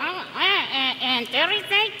 And Terry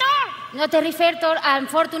Fator? No, Terry Fator,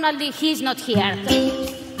 unfortunately, he's not here.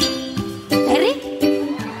 Terry?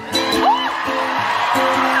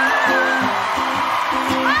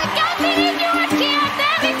 I can't believe you were here,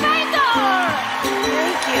 Terry Fator!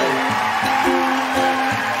 Thank you.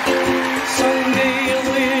 Someday you'll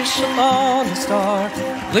wish upon a star,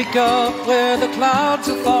 wake up where the clouds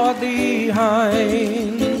are far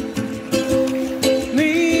behind.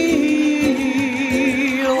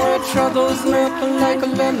 Troubles melt like a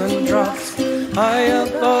lemon drops high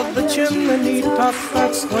above the chimney top.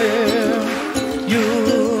 That's where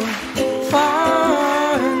you'll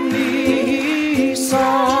find me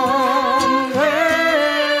somewhere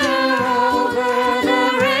over the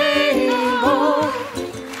rainbow.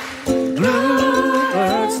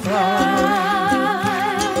 Bluebirds fly,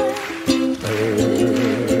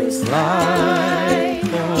 birds fly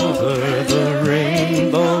over the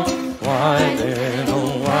rainbow. Why then,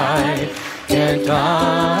 oh why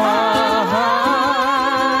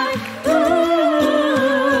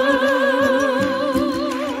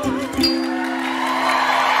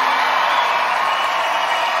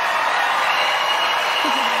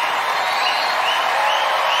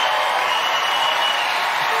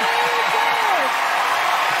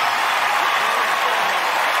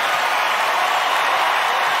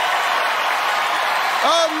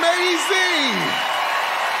Amazing!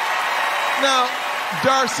 Now,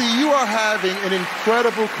 Darci, you are having an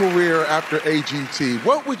incredible career after AGT.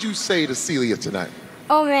 What would you say to Celia tonight?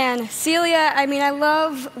 Oh man, Celia, I mean, I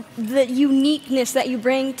love the uniqueness that you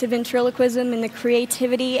bring to ventriloquism and the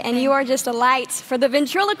creativity, and you are just a light for the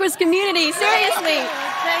ventriloquist community, seriously.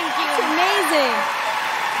 Thank you. It's amazing.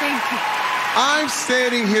 Thank you. I'm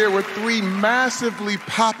standing here with three massively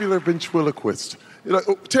popular ventriloquists.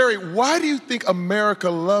 Terry, why do you think America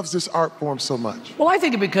loves this art form so much? Well, I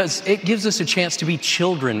think because it gives us a chance to be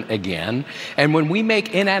children again. And when we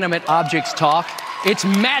make inanimate objects talk, it's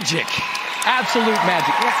magic. Absolute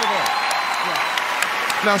magic. Yes, it is.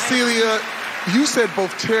 Yeah. Now, Celia, you said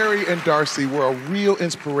both Terry and Darci were a real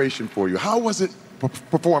inspiration for you. How was it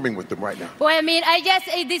performing with them right now? Well, I mean, I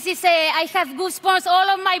have goosebumps all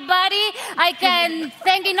over my body. I can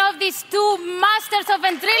thank enough these two masters of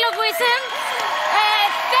ventriloquism.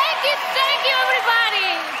 Thank you,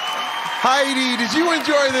 everybody. Heidi, did you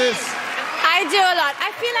enjoy this? I do a lot.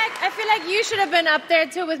 I feel like you should have been up there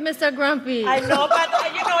too with Mr. Grumpy. I know, but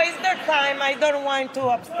you know, it's their time. I don't want to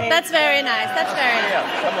upstage. That's very nice. That's very nice.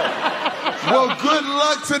 Yeah, come on. Well, good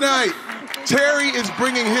luck tonight. Terry is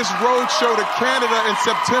bringing his road show to Canada in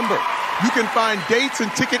September. You can find dates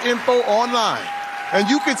and ticket info online. And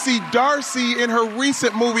you can see Darci in her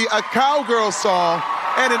recent movie, A Cowgirl Song,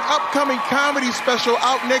 and an upcoming comedy special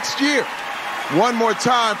out next year. One more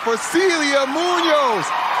time for Celia Munoz,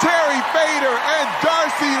 Terry Fader, and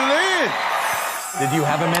Darci Lynne. Did you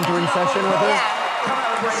have a mentoring session with her? Yeah.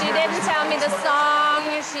 She didn't tell me the song.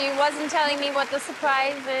 She wasn't telling me what the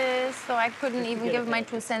surprise is, so I couldn't even give my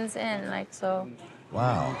 2 cents in, like so.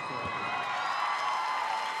 Wow.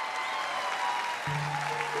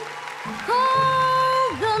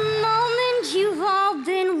 Oh, the moment you've all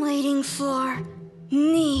been waiting for.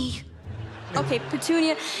 Me. Okay,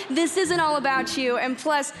 Petunia, this isn't all about you, and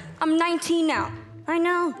plus, I'm 19 now. I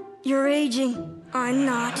know, you're aging. I'm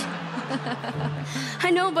not. I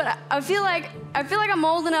know, but I feel like I'm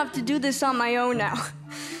old enough to do this on my own now.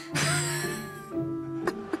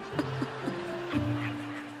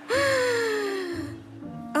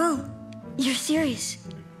 Oh, you're serious?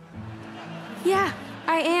 Yeah,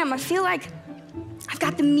 I am. I feel like I've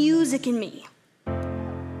got the music in me.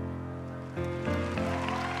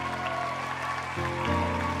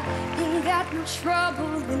 Ain't got no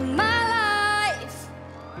trouble in my life.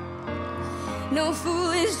 No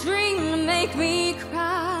foolish dream to make me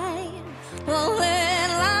cry. Won't let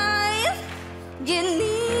life get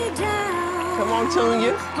me down. Come on,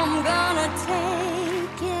 Tonya. I'm gonna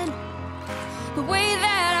take it the way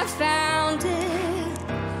that I found it.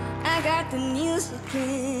 I got the music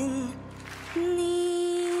in me.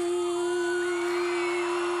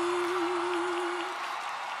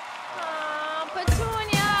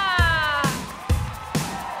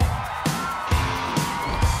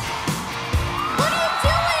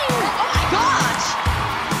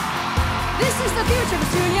 Future,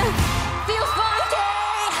 Petunia. Feel funky,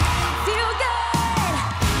 feel good.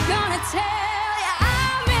 Gonna tell ya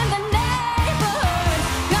I'm in the neighborhood.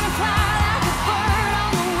 Gonna fly like a bird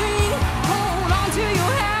on the wing. Hold on to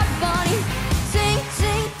your hat, bunny. Sing,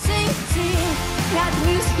 sing, sing, sing. Got the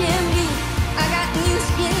music in me. I got the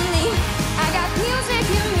music in me. I got music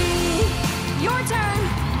in me. Your turn.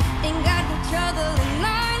 Ain't got no trouble in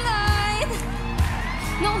my life.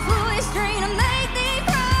 No foolish dream to make me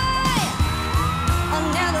cry. I'll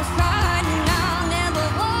never cried and I'll never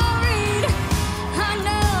worried. I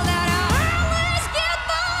know that I'll always get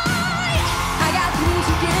by. I got the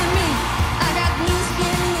music in me. I got the music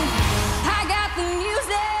in me. I got the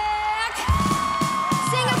music.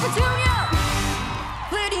 Sing it, Petunia.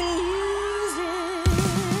 Pretty music.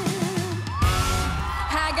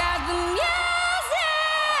 I got the music.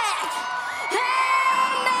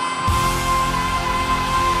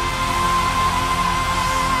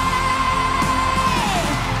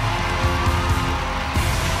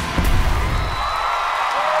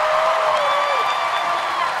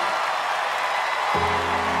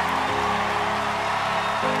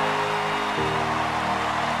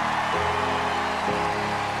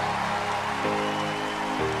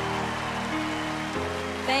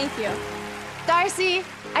 Thank you. Darci,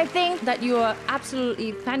 I think that you are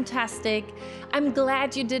absolutely fantastic. I'm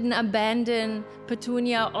glad you didn't abandon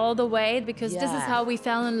Petunia all the way, because this is how we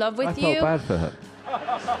fell in love with you. I felt bad for her.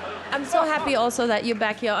 I'm so happy also that you're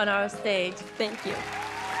back here on our stage. Thank you.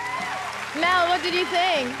 Mel, what did you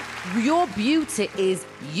think? Your beauty is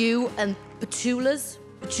you and Petula's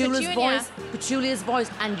voice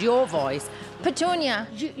and your voice. Petunia.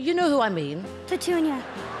 You know who I mean? Petunia.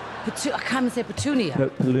 I can't even say Petunia.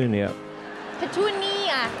 Petunia.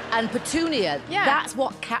 Petunia. And Petunia, that's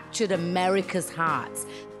what captured America's hearts.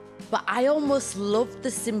 But I almost loved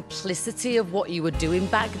the simplicity of what you were doing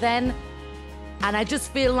back then. And I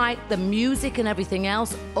just feel like the music and everything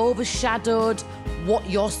else overshadowed what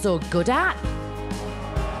you're so good at.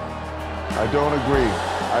 I don't agree.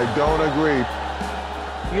 I don't agree.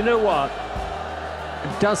 You know what?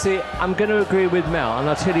 Darci, I'm going to agree with Mel, and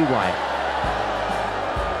I'll tell you why.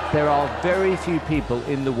 There are very few people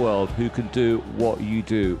in the world who can do what you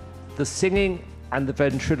do. The singing and the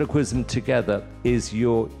ventriloquism together is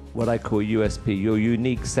your, what I call USP, your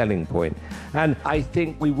unique selling point. And I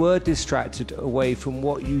think we were distracted away from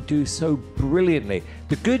what you do so brilliantly.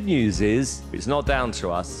 The good news is, it's not down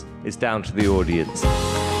to us, it's down to the audience.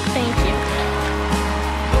 Thank you.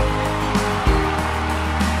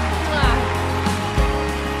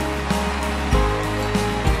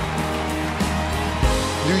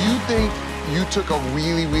 Do you think you took a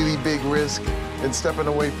really, really big risk in stepping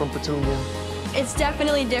away from Petunia? It's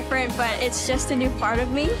definitely different, but it's just a new part of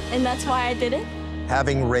me, and that's why I did it.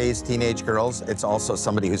 Having raised teenage girls, it's also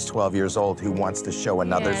somebody who's 12 years old who wants to show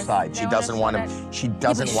another side. She doesn't want to. She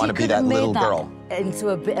doesn't want to be that little girl. Into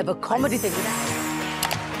a bit of a comedy thing.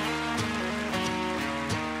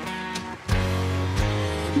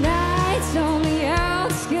 Nights on the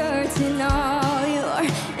outskirts and all your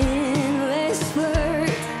endless flirt.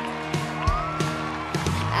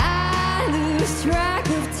 I lose track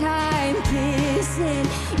of time kissing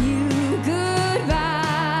you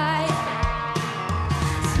goodbye.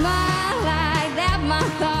 Smile like that, my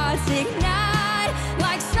thoughts ignite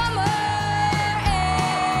like summer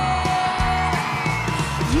air.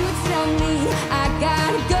 You tell me I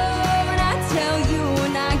gotta go, and I tell you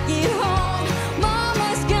when I get home,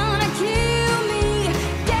 Mama's gonna kill me,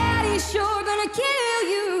 Daddy's sure gonna kill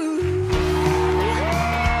you.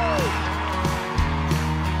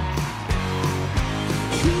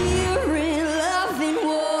 Here in love and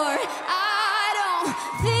war, I don't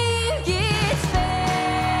think it's fair.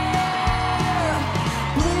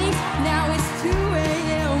 Blink, now it's 2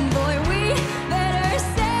 a.m. Boy, we better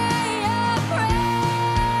say a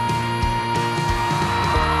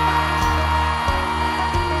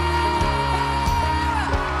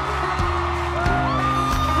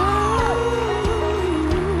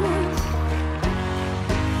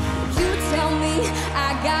You tell me I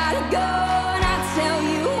gotta go, and I tell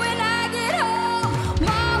you when I get home,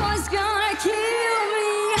 Mama's gonna kill me,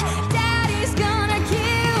 Daddy's gonna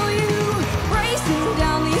kill you. Racing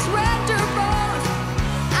down these red dirt roads,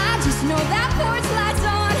 I just know that porch light's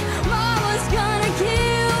on. Mama's gonna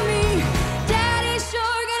kill me, Daddy's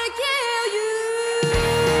sure gonna kill you.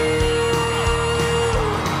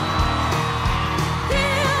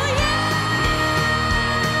 Kill you.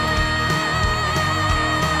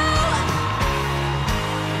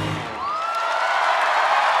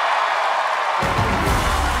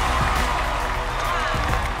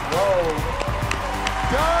 Whoa.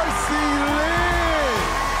 Darci Lynne!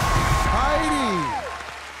 Heidi!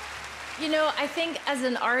 You know, I think as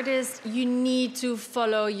an artist, you need to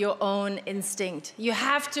follow your own instinct. You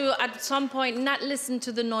have to, at some point, not listen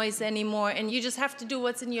to the noise anymore, and you just have to do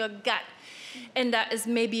what's in your gut. And that is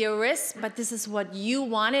maybe a risk, but this is what you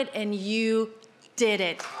wanted, and you did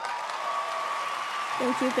it.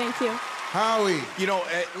 Thank you, thank you. Howie. You know,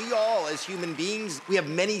 we all, as human beings, we have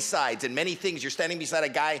many sides and many things. You're standing beside a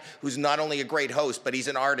guy who's not only a great host, but he's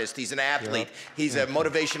an artist, he's an athlete, he's a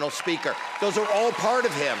motivational speaker. Those are all part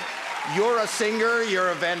of him. You're a singer, you're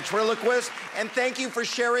a ventriloquist, and thank you for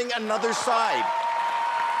sharing another side.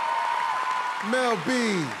 Mel B.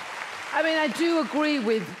 I mean, I do agree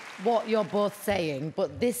with what you're both saying,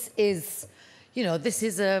 but this is, you know, this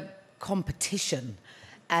is a competition,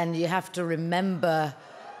 and you have to remember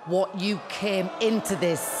what you came into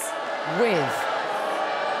this with.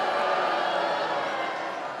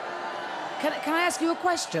 Can I ask you a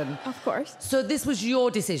question? Of course. So this was your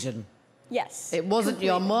decision? Yes. It wasn't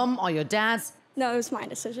your mum or your dad's? No, it was my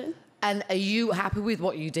decision. And are you happy with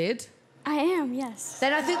what you did? I am, yes.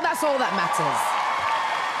 Then I think that's all that matters.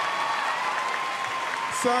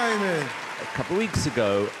 Simon. A couple of weeks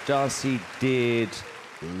ago, Darci did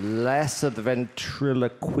less of the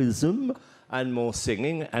ventriloquism and more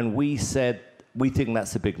singing, and we said we think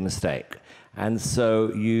that's a big mistake. And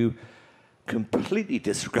so you completely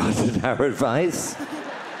disregarded our advice,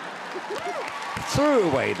 threw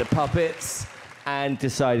away the puppets, and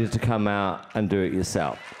decided to come out and do it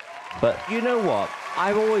yourself. But you know what?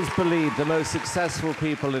 I've always believed the most successful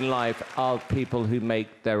people in life are people who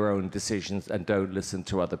make their own decisions and don't listen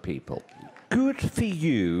to other people. Good for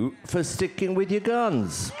you for sticking with your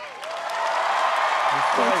guns.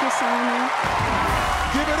 Thank you, Simon.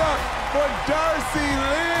 Give it up for Darci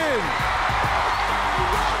Lynne.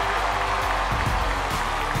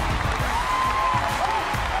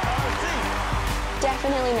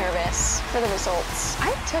 Definitely nervous for the results.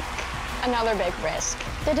 I took another big risk.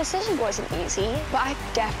 The decision wasn't easy, but I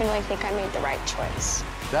definitely think I made the right choice.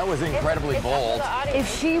 That was incredibly bold. If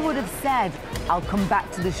she would have said, I'll come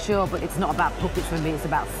back to the show, but it's not about puppets for me, it's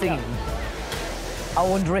about singing, I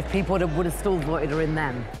wonder if people would have still voted her in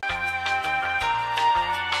then.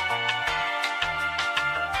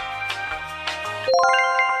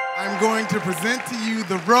 I'm going to present to you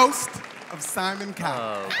the roast of Simon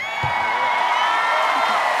Cowell.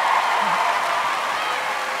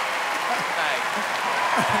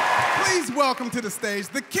 Please welcome to the stage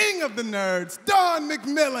the king of the nerds, Don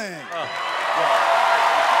McMillan.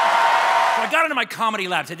 So I got into my comedy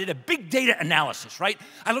labs. I did a big data analysis, right?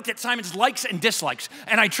 I looked at Simon's likes and dislikes,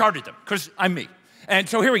 and I charted them, because I'm me. And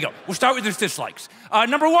so here we go. We'll start with his dislikes.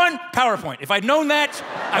 Number 1, PowerPoint. If I'd known that,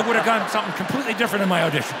 I would have done something completely different in my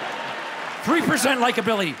audition. 3%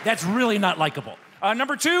 likability. That's really not likable.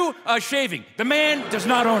 Number 2, shaving. The man does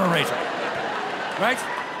not own a razor, right?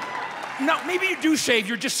 No, maybe you do shave.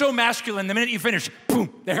 You're just so masculine. The minute you finish,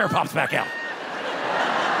 boom, the hair pops back out.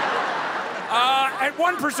 At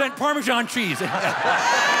 1%, Parmesan cheese. Parmesan.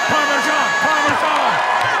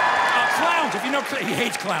 Clowns, if you know, he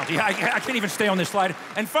hates clowns. I can't even stay on this slide.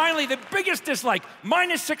 And finally, the biggest dislike,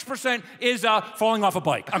 -6%, is falling off a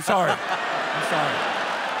bike. I'm sorry. I'm sorry.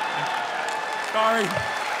 Sorry.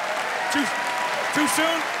 Too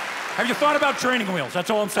soon? Have you thought about training wheels?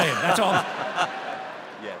 That's all I'm saying. That's all.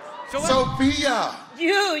 Yes. Sofia.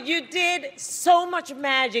 You did so much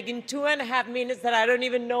magic in 2.5 minutes that I don't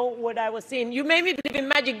even know what I was seeing. You made me believe in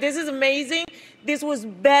magic. This is amazing. This was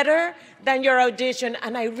better than your audition,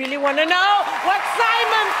 and I really want to know what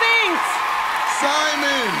Simon thinks.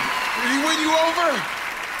 Simon, did he win you over?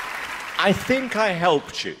 I think I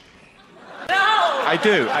helped you. No! I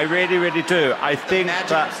do. I really, really do. I think magic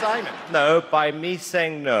that of Simon. No, by me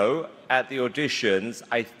saying no at the auditions,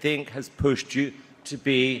 I think has pushed you to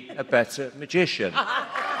be a better magician.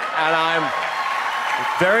 And I'm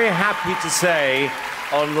very happy to say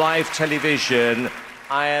on live television,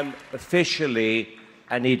 I am officially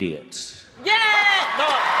an idiot. Yeah! No.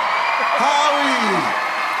 Howie!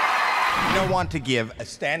 You don't want to give a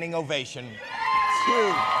standing ovation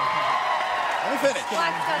to... Let me finish.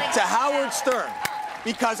 To Howard Stern.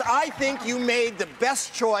 Because I think you made the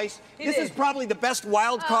best choice. This is probably the best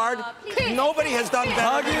wild card. Nobody has done better.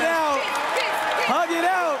 Hug it out. Hug it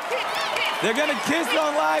out. They're gonna kiss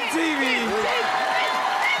on live TV.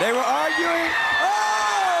 They were arguing.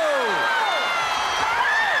 Oh!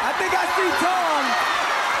 I think I see tongue.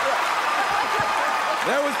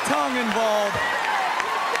 There was tongue involved.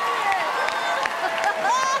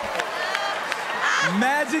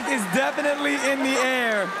 Magic is definitely in the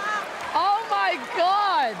air. Oh my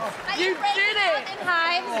God! You did it!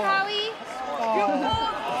 Hives, Howie. You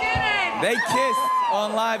both did it! They kissed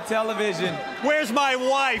on live television. Where's my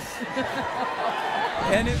wife?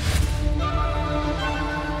 And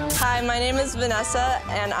Hi, my name is Vanessa,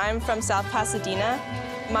 and I'm from South Pasadena.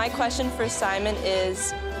 My question for Simon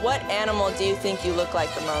is, what animal do you think you look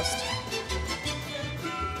like the most?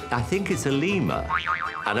 I think it's a lemur.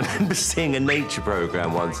 And I remember seeing a nature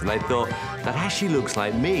program once, and I thought, that actually looks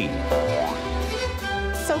like me.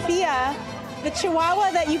 Sofia, the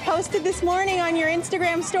Chihuahua that you posted this morning on your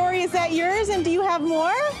Instagram story, is that yours, and do you have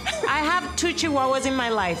more? I have 2 Chihuahuas in my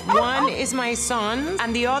life. One is my son,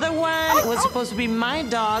 and the other one was supposed to be my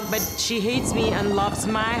dog, but she hates me and loves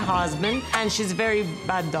my husband, and she's a very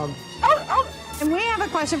bad dog. And we have a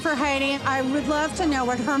question for Heidi. I would love to know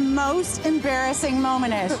what her most embarrassing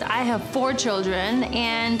moment is. I have 4 children,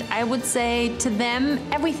 and I would say to them,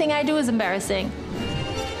 everything I do is embarrassing.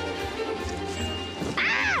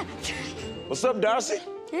 What's up, Darci?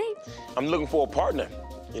 Hey. I'm looking for a partner,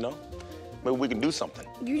 you know? Maybe we can do something.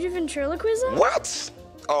 You do ventriloquism? What?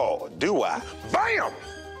 Oh, do I? Bam!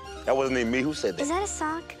 That wasn't even me. Who said that? Is that a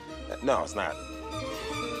sock? No, it's not.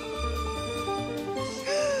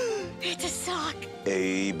 It's a sock.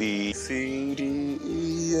 A, B, C, D,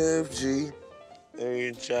 E, F, G,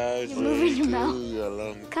 H, I, J, You're moving your K, mouth. L,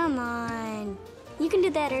 M. Come on. You can do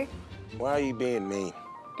better. Why are you being mean?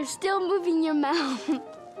 You're still moving your mouth.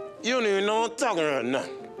 You don't even know I'm talking about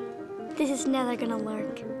nothing. This is never gonna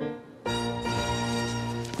work.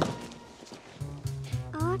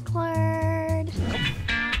 Awkward.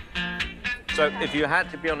 So, if you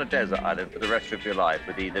had to be on a desert island for the rest of your life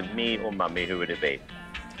with either me or Mummy, who would it be?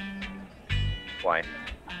 Why?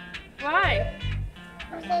 Why?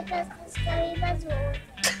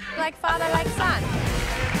 Like father, like son.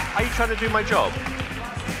 Are you trying to do my job?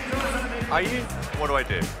 Are you? What do I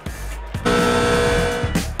do?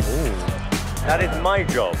 Ooh. That is my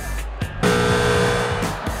job.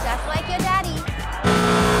 Just like your daddy.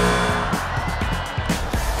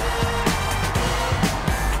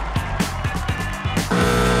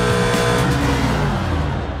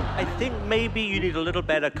 I think maybe you need a little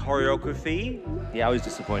better choreography. Yeah, I was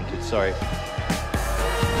disappointed, sorry.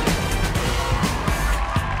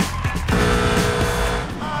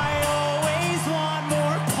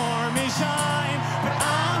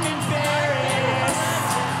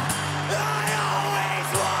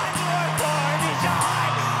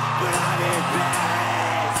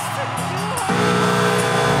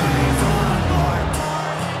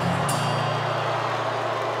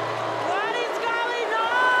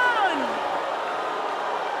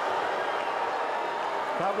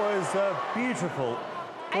 That was beautiful.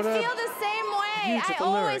 I feel the same way. I beautiful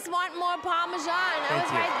always lyric. want more Parmesan. I Thank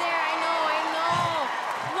was you. right there. I know.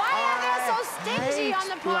 Why are they so stingy on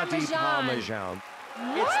the bloody Parmesan? Parmesan.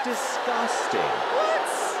 It's disgusting. What?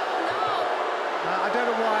 No. I don't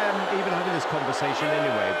know why I'm even having this conversation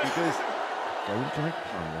anyway, because I don't like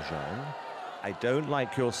Parmesan. I don't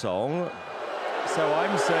like your song. So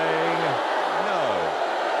I'm saying no.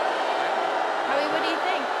 Howie, what do you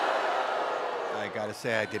think? I gotta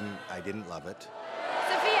say, I didn't love it.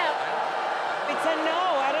 Sofia. It's a no.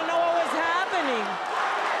 I don't know what was happening.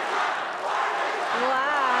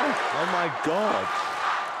 Wow. Oh my God.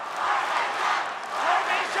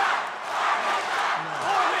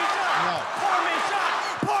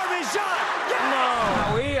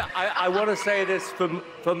 Howie, I want to say this from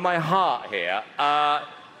my heart here.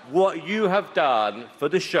 What you have done for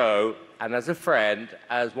the show, and as a friend,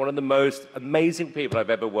 as one of the most amazing people I've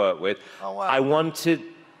ever worked with, I wanted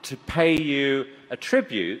to pay you a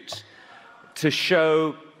tribute to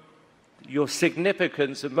show your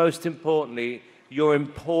significance and, most importantly, your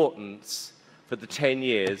importance for the 10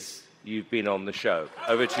 years you've been on the show.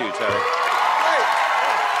 Over to you, Terry.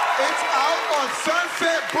 It's out on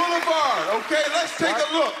Sunset Boulevard. Okay, let's take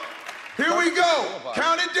a look. Here we go.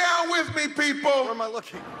 Count it down with me, people. Where am I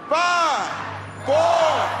looking? 5, 4,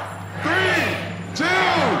 3, 2,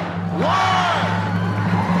 1.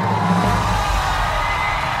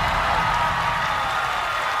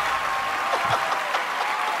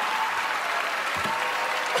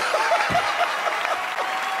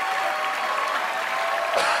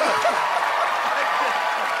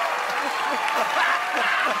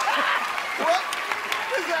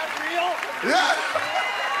 Is that real? Yeah.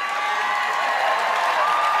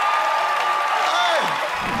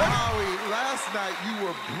 Howie, last night you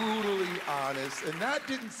were brutally honest, and that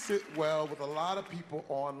didn't sit well with a lot of people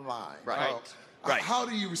online. Right. Right. How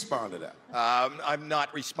do you respond to that? I'm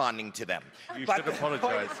not responding to them. You should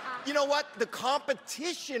apologize. You know what? The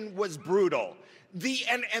competition was brutal.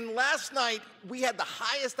 And last night we had the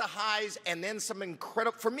highest of highs and then some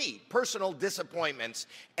incredible, for me, personal disappointments.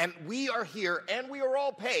 And we are here and we are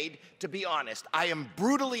all paid to be honest. I am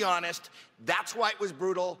brutally honest. That's why it was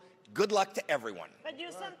brutal. Good luck to everyone. But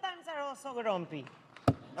you sometimes are also grumpy.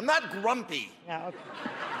 I'm not grumpy. Yeah, okay.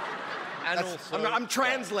 And That's- also, I'm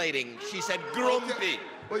translating. She said grumpy. Okay.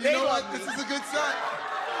 Well, you They know what? love This me. is a good sign.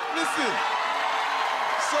 Listen,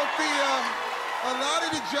 Sophia, a lot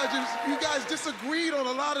of the judges, you guys disagreed on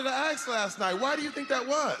a lot of the acts last night. Why do you think that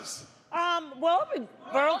was? Well,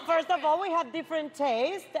 first of all, we have different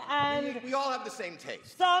tastes, and we all have the same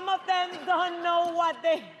taste. some of them don't know what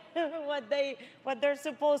they're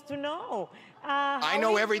supposed to know. I know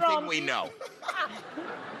Howie's everything we grumpy. know.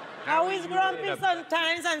 Howie's grumpy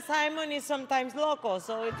sometimes, and Simon is sometimes loco,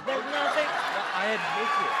 so there's nothing. I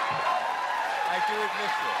admit it. I do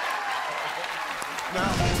admit it.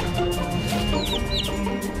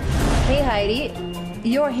 Hey Heidi,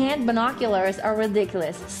 your hand binoculars are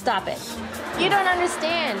ridiculous. Stop it. You don't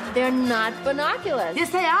understand. They're not binoculars.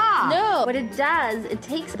 Yes, they are. No. What it does, it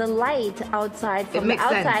takes the light outside from the makes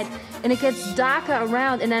sense. outside and it gets darker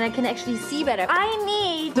around and then I can actually see better. I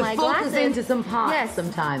need To my focus glasses. into some parts yes,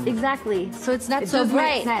 sometimes. Exactly. So it's not It so does make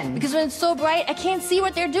bright. sense. Because when it's so bright, I can't see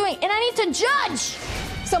what they're doing and I need to judge.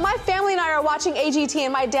 So my family and I are watching AGT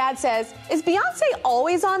and my dad says, is Beyonce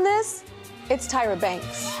always on this? It's Tyra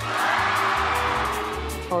Banks.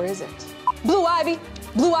 Or is it? Blue Ivy,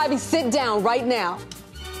 sit down right now.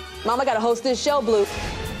 Mama gotta host this show, Blue.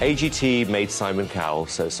 AGT made Simon Cowell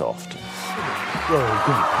so soft.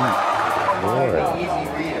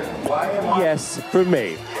 Yes, for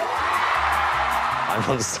me. I'm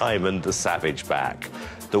on Simon the Savage back.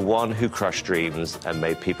 The one who crushed dreams and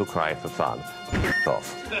made people cry for fun.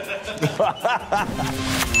 Off.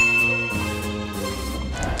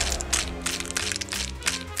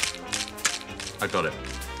 I got it.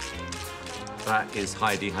 That is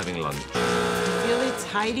Heidi having lunch. Feel it's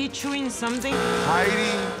Heidi chewing something?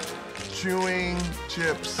 Heidi chewing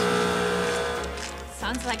chips.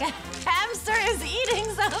 Sounds like a hamster is eating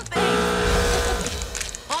something.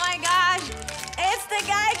 Oh my gosh, it's the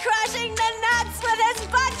guy crushing the nuts with his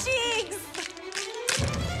butt cheeks.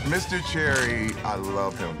 Mr. Cherry, I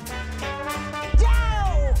love him.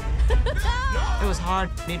 It was hard.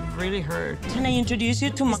 It really hurt. Can I introduce you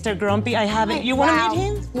to Mr. Grumpy? I haven't. You want to meet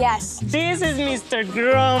him? Yes. This is Mr.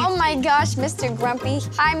 Grump. Oh my gosh, Mr. Grumpy.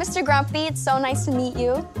 Hi, Mr. Grumpy. It's so nice to meet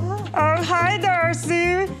you. Oh, hi,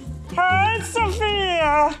 Darci. Hi,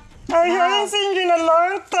 Sofia. I haven't seen you in a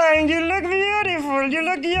long time. You look beautiful. You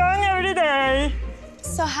look young every day.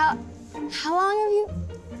 So how long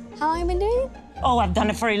have you been doing it? Oh, I've done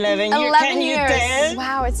it for 11 years. 11 Can you years. tell?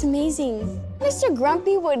 Wow, it's amazing. Mr.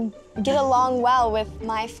 Grumpy would get along well with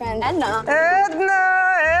my friend Edna.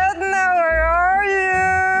 Edna, where are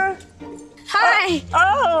you? Hi.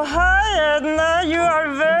 Oh, hi, Edna. You are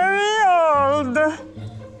very old.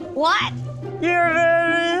 What? You're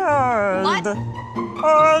very old. What?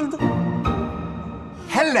 Old.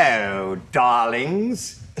 Hello,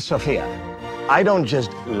 darlings. Sophia, I don't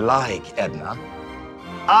just like Edna.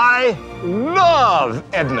 I love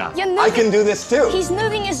Edna. I can do this too. He's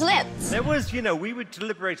moving his lips. There was, you know, we were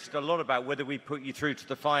deliberated a lot about whether we put you through to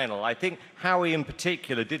the final. I think Howie in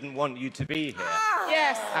particular didn't want you to be here.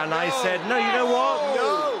 Yes. And I said, no, you know what?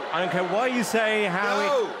 No. I don't care what you say, Howie.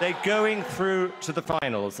 No. They're going through to the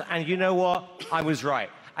finals. And you know what? I was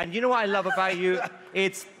right. And you know what I love about you?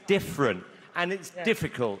 It's different and it's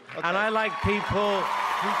difficult. Okay. And I like people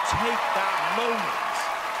who take that moment.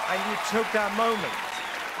 And you took that moment.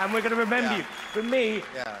 And we're going to remember you. For me,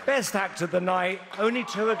 best actor of the night, only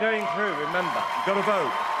 2 are going through, remember. You've got to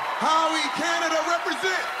vote. Howie, Canada,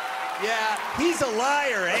 represent. Yeah, he's a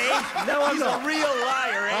liar, eh? No, I'm he's not. a real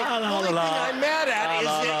liar, eh? The only thing I'm mad at is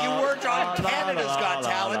that you weren't on Canada's Got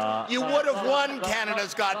Talent. You would have won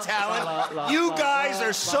Canada's Got Talent. You guys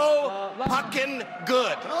are so fucking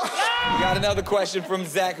good. We got another question from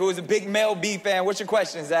Zach, who is a big Mel B fan. What's your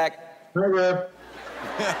question, Zach? Hi.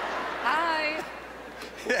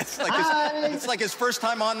 It's like his first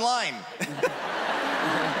time online.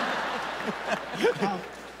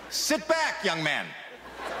 Sit back, young man.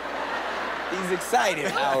 He's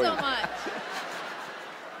excited, Thanks so much.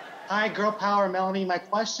 Hi, Girl Power Melanie. My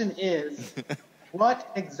question is,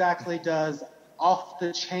 what exactly does off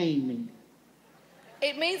the chain mean?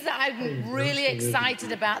 It means that I'm really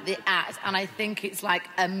excited about the act and I think it's like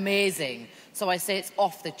amazing. So I say it's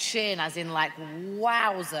off the chain, as in like,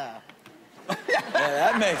 wowzer. Yeah,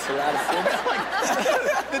 that makes a lot of sense.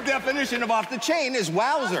 The definition of off the chain is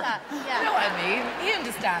wowzer. Yeah. You know what I mean? He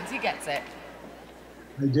understands, he gets it.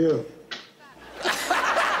 I do.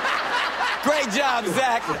 Great job,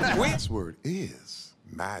 Zach. This word is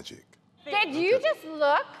magic. Did you just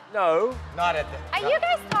look? No. Not at the... Are you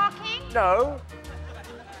guys talking? No.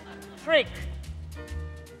 Trick.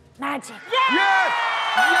 Magic. Yes!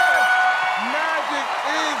 Yes! Magic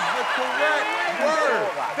is the correct word.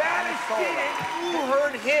 That is cheating. You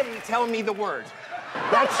heard him tell me the word.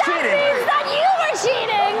 That means that you were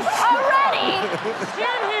cheating already.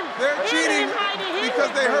 They're cheating because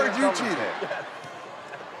they heard you cheating.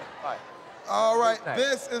 All right,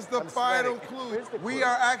 this is the final clue. We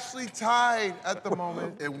are actually tied at the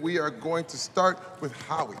moment, and we are going to start with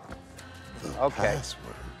Howie. The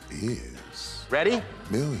password is... Ready?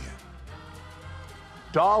 Million.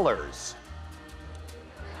 Dollars.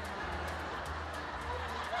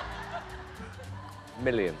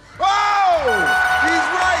 Million. Oh! He's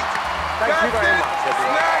right! Thank you very much,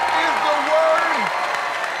 everyone. Snack is the word.